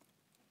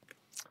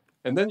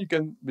 And then you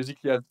can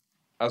basically add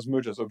as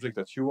much as object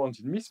that you want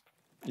in MISP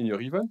in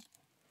your event.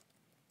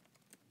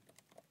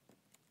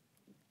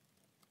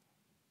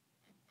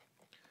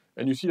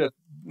 And you see that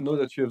now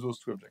that you have those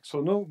two objects. So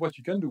now what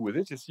you can do with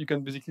it is you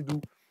can basically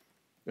do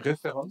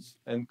reference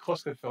and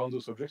cross-reference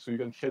those objects so you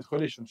can create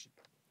relationship.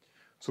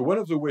 So one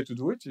of the ways to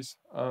do it is,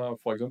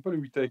 for example,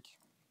 we take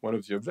one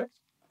of the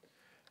objects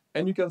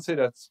and you can say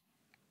that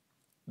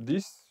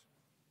this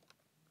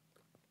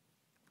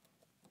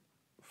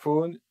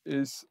phone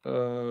is,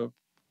 I'll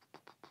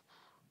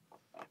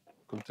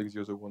take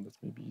the other one, that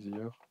may be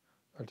easier.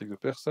 I'll take the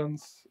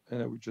persons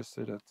and I will just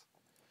say that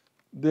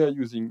they are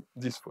using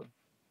this phone.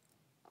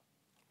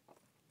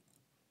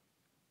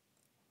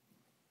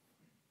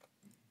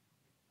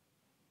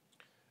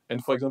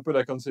 And for example,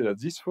 I can say that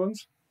these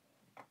phones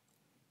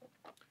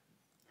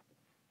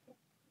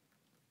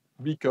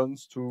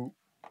beacons to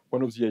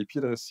one of the IP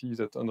addresses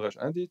that Andrej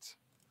handed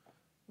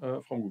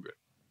from Google.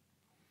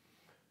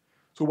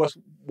 So that's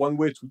one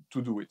way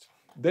to do it.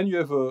 Then you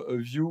have a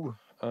view,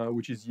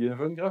 which is the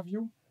event graph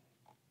view,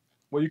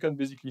 where you can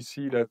basically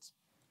see that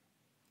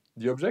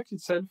the object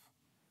itself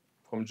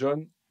from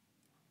John,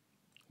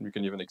 we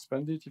can even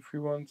expand it if we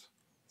want,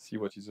 see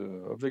what is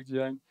the object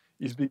behind,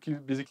 is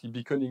basically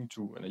beaconing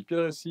to an IP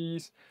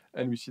addresses,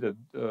 and we see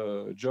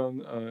that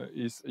John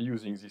is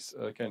using this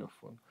kind of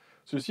phone.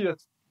 So you see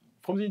that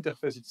from the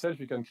interface itself,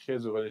 you can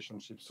create the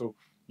relationship. So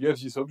you have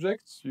these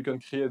objects, you can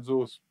create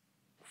those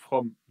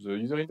from the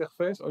user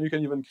interface, or you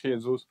can even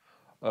create those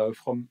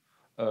from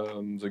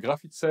the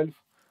graph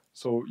itself.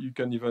 So you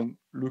can even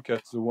look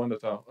at the one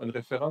that are on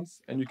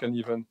reference, and you can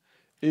even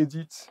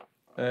edit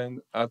and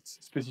add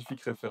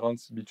specific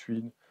reference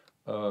between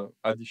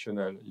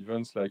additional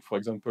events. Like, for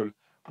example,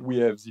 we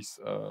have this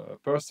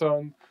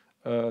person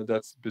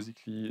that's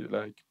basically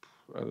like,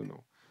 I don't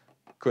know,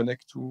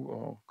 connect to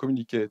or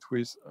communicate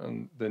with,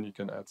 and then you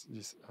can add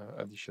this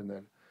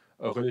additional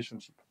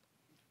relationship.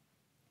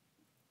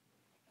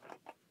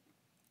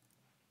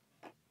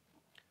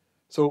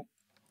 So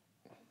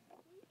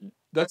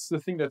that's the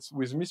thing that's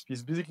with MISP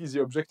is basically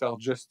the objects are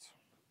just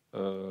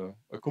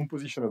a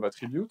composition of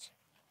attributes.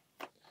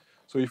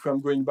 So if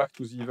I'm going back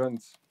to the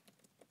event,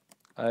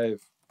 I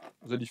have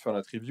the different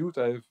attribute,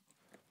 I have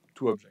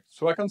two objects.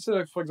 So I can say,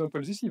 like, for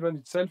example, this event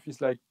itself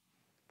is like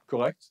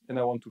correct, and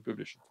I want to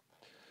publish it.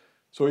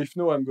 So if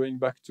now I'm going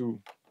back to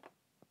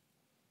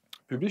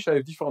publish, I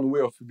have different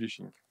way of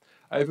publishing.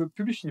 I have a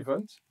publish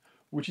event,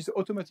 which is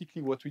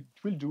automatically what it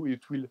will do.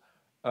 It will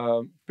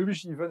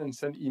publish the event and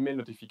send email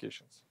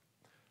notifications,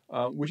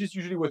 which is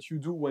usually what you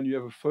do when you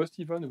have a first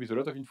event with a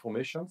lot of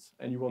information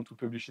and you want to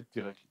publish it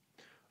directly.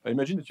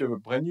 Imagine that you have a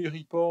brand new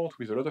report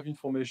with a lot of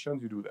information,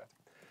 you do that.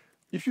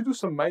 If you do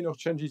some minor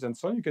changes and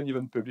so on, you can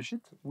even publish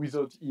it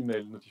without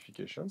email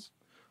notifications.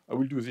 I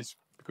will do this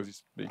because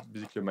it's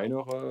basically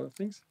minor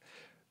things.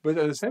 But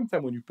at the same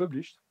time, when you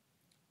publish,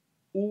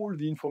 all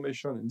the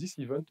information in this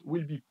event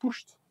will be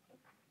pushed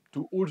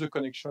to all the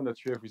connections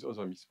that you have with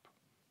other MISP.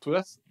 So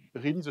that's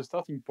really the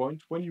starting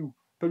point. When you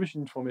publish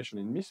information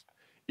in MISP,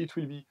 it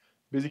will be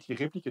basically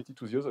replicated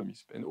to the other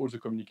MISP and all the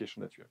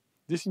communication that you have.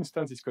 This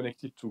instance is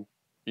connected to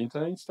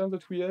internal instance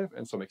that we have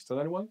and some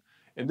external one.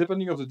 And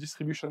depending on the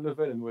distribution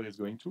level and where it's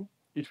going to,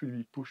 it will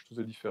be pushed to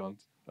the different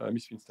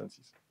MISP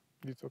instances.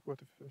 Did you talk about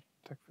the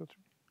tag filter?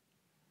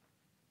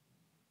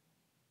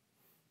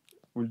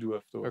 We'll do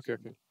afterwards.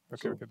 Okay, we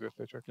can do it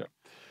later. Okay.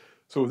 Yeah.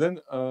 So then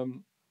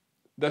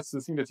that's the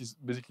thing that is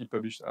basically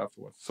published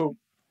afterwards. So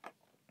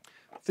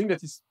the thing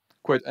that is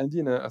quite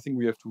handy, and I think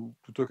we have to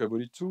talk about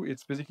it too,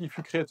 it's basically if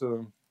you create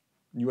a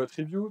new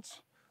attribute,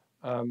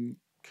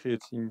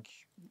 creating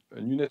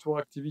a new network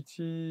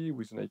activity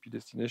with an IP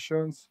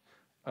destinations.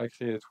 I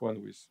create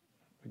one with,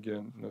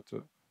 again, not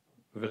a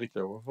very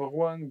clever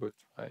one, but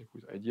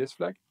with IDS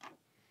flag.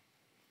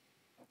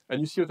 And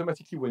you see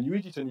automatically when you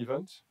edit an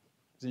event,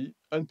 the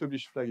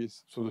unpublished flag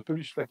is, so the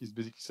published flag is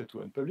basically set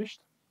to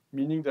unpublished,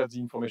 meaning that the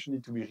information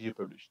needs to be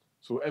republished.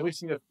 So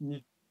everything that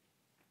needs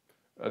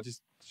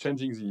is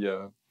changing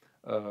the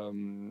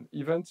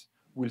event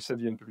will set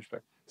the unpublished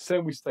flag.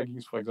 Same with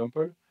taggings, for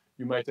example.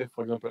 You might have,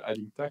 for example,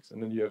 adding tags,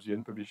 and then you have the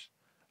unpublished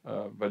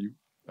value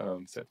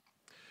set.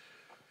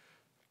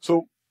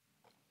 So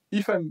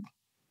if I'm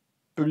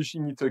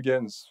publishing it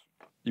again,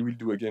 it will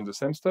do again the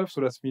same stuff.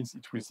 So that means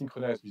it will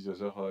synchronize with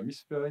other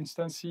MISP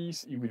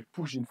instances. It will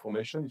push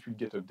information. It will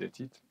get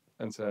updated,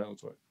 and so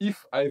on.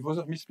 If I have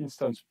other MISP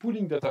instances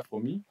pulling data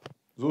from me,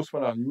 those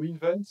one are new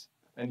events,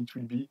 and it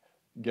will be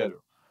gather.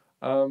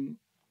 In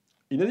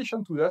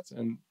addition to that,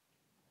 and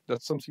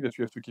that's something that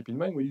you have to keep in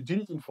mind, when you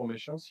delete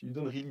information, you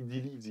don't really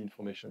delete the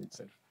information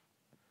itself.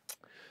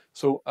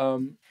 So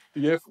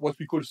you have what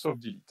we call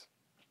soft delete.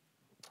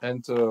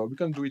 And we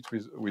can do it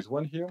with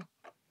one here.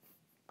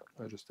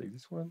 I'll just take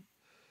this one.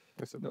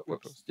 No,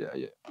 whoops.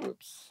 Yeah.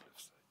 Whoops.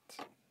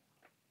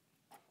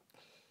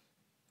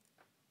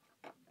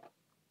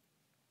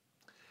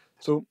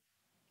 So,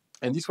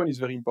 and this one is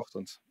very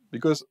important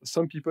because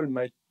some people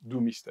might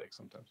do mistakes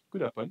sometimes.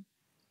 Could happen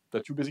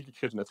that you basically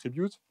create an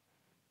attribute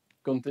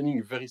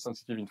containing very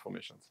sensitive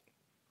information.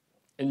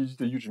 And you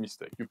did a huge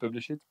mistake. You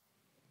publish it,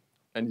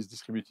 and it's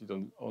distributed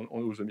on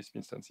all the MISP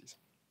instances.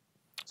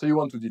 So you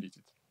want to delete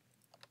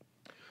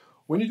it.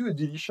 When you do a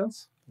deletion,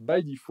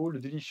 by default, the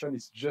deletion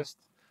is just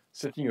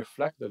setting a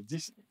flag that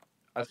this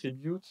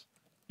attribute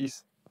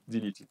is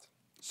deleted.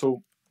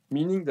 So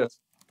meaning that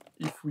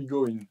if we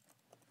go in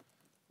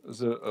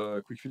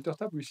the quick filter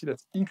tab, we see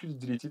that included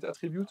deleted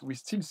attribute, we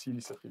still see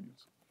this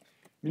attribute.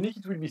 Meaning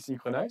it will be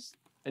synchronized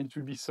and it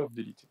will be soft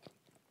deleted.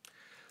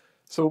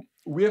 So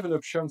we have an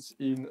option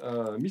in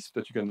MISP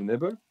that you can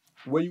enable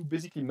where you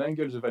basically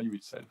mangle the value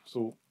itself.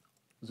 So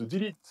the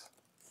delete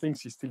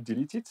things is still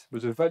deleted,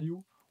 but the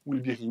value will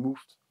be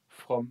removed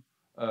from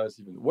the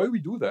event. Why we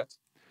do that?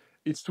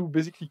 It's to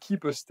basically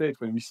keep a state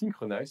when we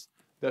synchronize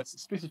that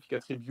specific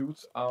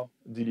attributes are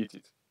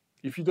deleted.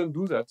 If you don't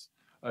do that,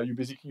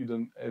 you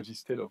don't have this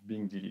state of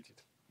being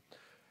deleted.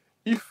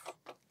 If,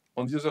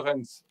 on the other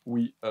hand,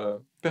 we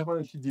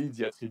permanently delete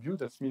the attribute,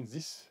 that means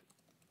this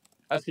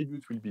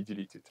attribute will be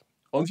deleted.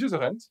 On the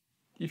other hand,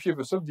 if you have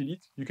a soft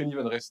delete, you can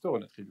even restore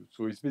an attribute.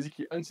 So it's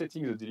basically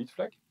unsetting the delete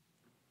flag,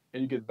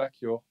 and you get back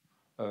your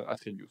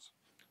attributes.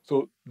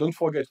 So don't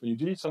forget, when you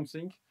delete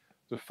something,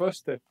 the first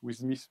step with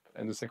MISP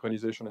and the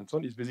synchronization and so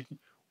on is basically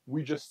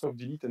we just soft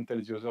delete and tell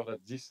the user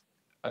that this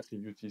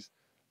attribute is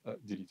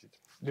deleted.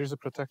 There's a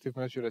protective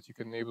measure that you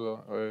can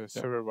enable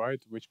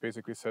server-wide, which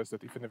basically says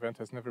that if an event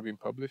has never been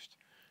published,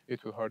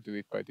 it will hard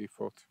delete by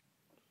default,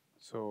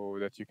 so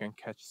that you can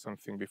catch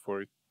something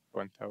before it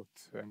went out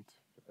and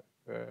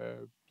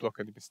block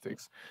any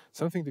mistakes.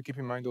 Something to keep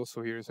in mind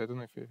also here is, I don't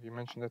know if you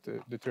mentioned that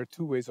there are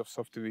two ways of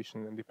soft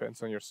deletion and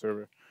depends on your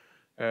server.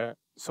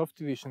 Soft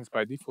deletions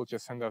by default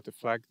just send out a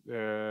flag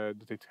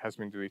that it has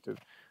been deleted.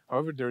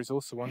 However, there is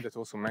also one that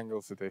also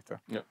mangles the data.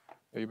 Yeah.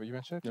 You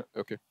mentioned it?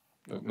 Yeah. Okay.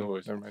 No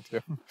worries. Never mind.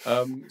 Yeah.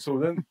 So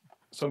then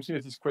something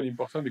that is quite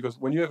important, because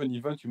when you have an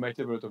event, you might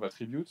have a lot of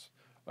attributes.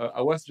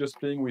 I was just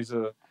playing with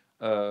a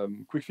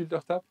quick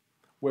filter tab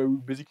where we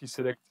basically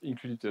select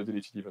included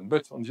deleted event.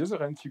 But on the other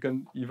hand, you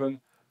can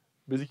even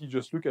basically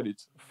just look at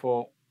it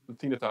for the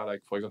things that are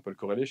like, for example,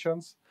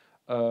 correlations,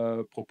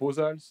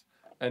 proposals,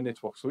 and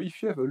networks. So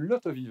if you have a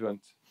lot of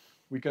events,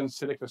 we can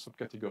select the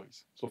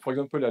subcategories. So for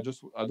example,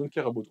 I don't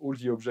care about all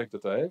the objects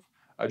that I have.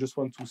 I just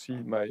want to see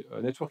my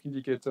network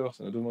indicators,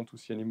 and I don't want to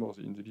see anymore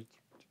the individual.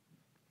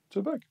 It's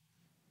a bug.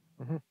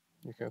 Mm-hmm.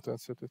 You can't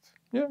unset it.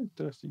 Yeah,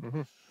 interesting.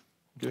 Mm-hmm.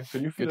 Okay,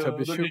 can you feel the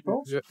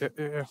response?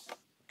 Yeah.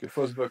 Okay,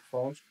 first bug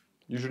found.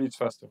 Usually it's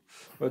faster,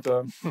 but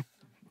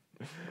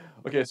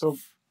okay. So,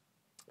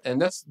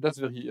 and that's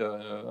very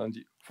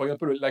handy. For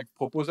example, like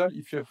proposal,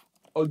 if you have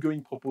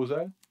outgoing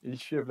proposal, and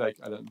if you have like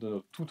I don't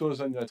know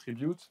 2,000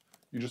 attributes,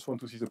 you just want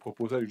to see the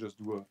proposal, you just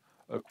do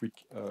a quick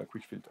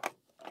filter.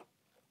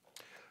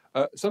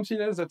 Something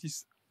else that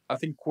is, I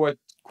think, quite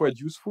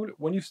useful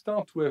when you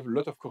start to have a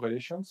lot of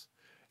correlations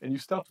and you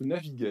start to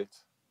navigate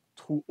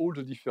through all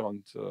the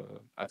different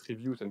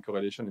attributes and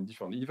correlation and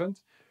different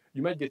events,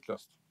 you might get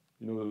lost.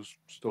 You know the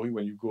story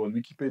when you go on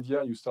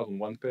Wikipedia, you start on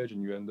one page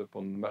and you end up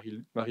on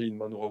Marilyn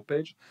Monroe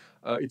page.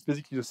 It's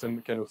basically the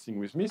same kind of thing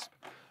with MISP,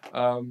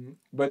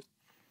 but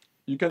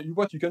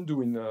what you can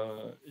do in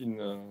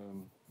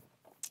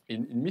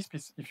MISP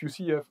is, if you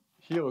see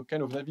here a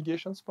kind of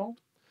navigation span.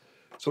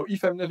 So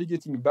if I'm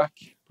navigating back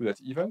to that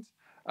event,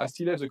 I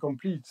still have the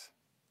complete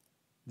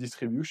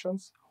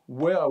distributions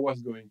where I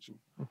was going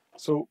to.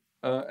 So,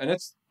 and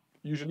that's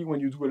usually when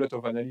you do a lot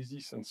of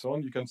analysis and so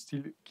on, you can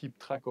still keep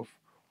track of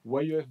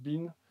where you have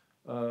been,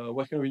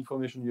 what kind of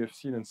information you have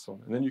seen and so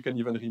on. And then you can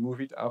even remove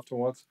it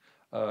afterwards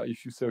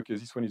if you say, okay,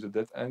 this one is a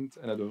dead end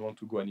and I don't want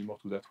to go anymore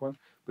to that one,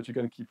 but you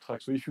can keep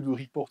track. So if you do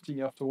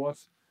reporting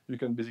afterwards, you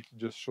can basically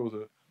just show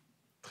the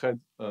thread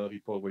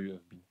report where you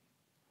have been.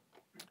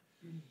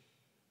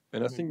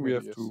 And I think we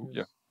have to,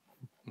 yeah.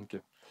 Okay.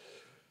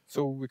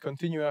 So we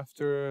continue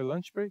after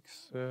lunch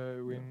breaks.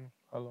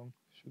 How long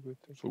should we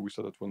take? So we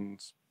start at 1:30.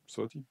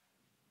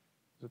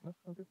 Is it not?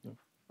 Okay. Yeah.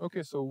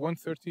 Okay, so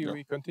 1:30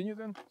 we continue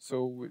then.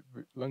 So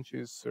lunch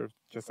is served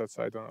just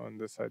outside on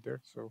the side there.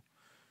 So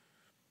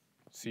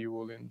see you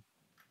all in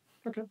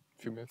a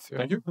few minutes. Yeah.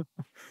 Thank you.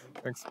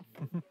 Thanks.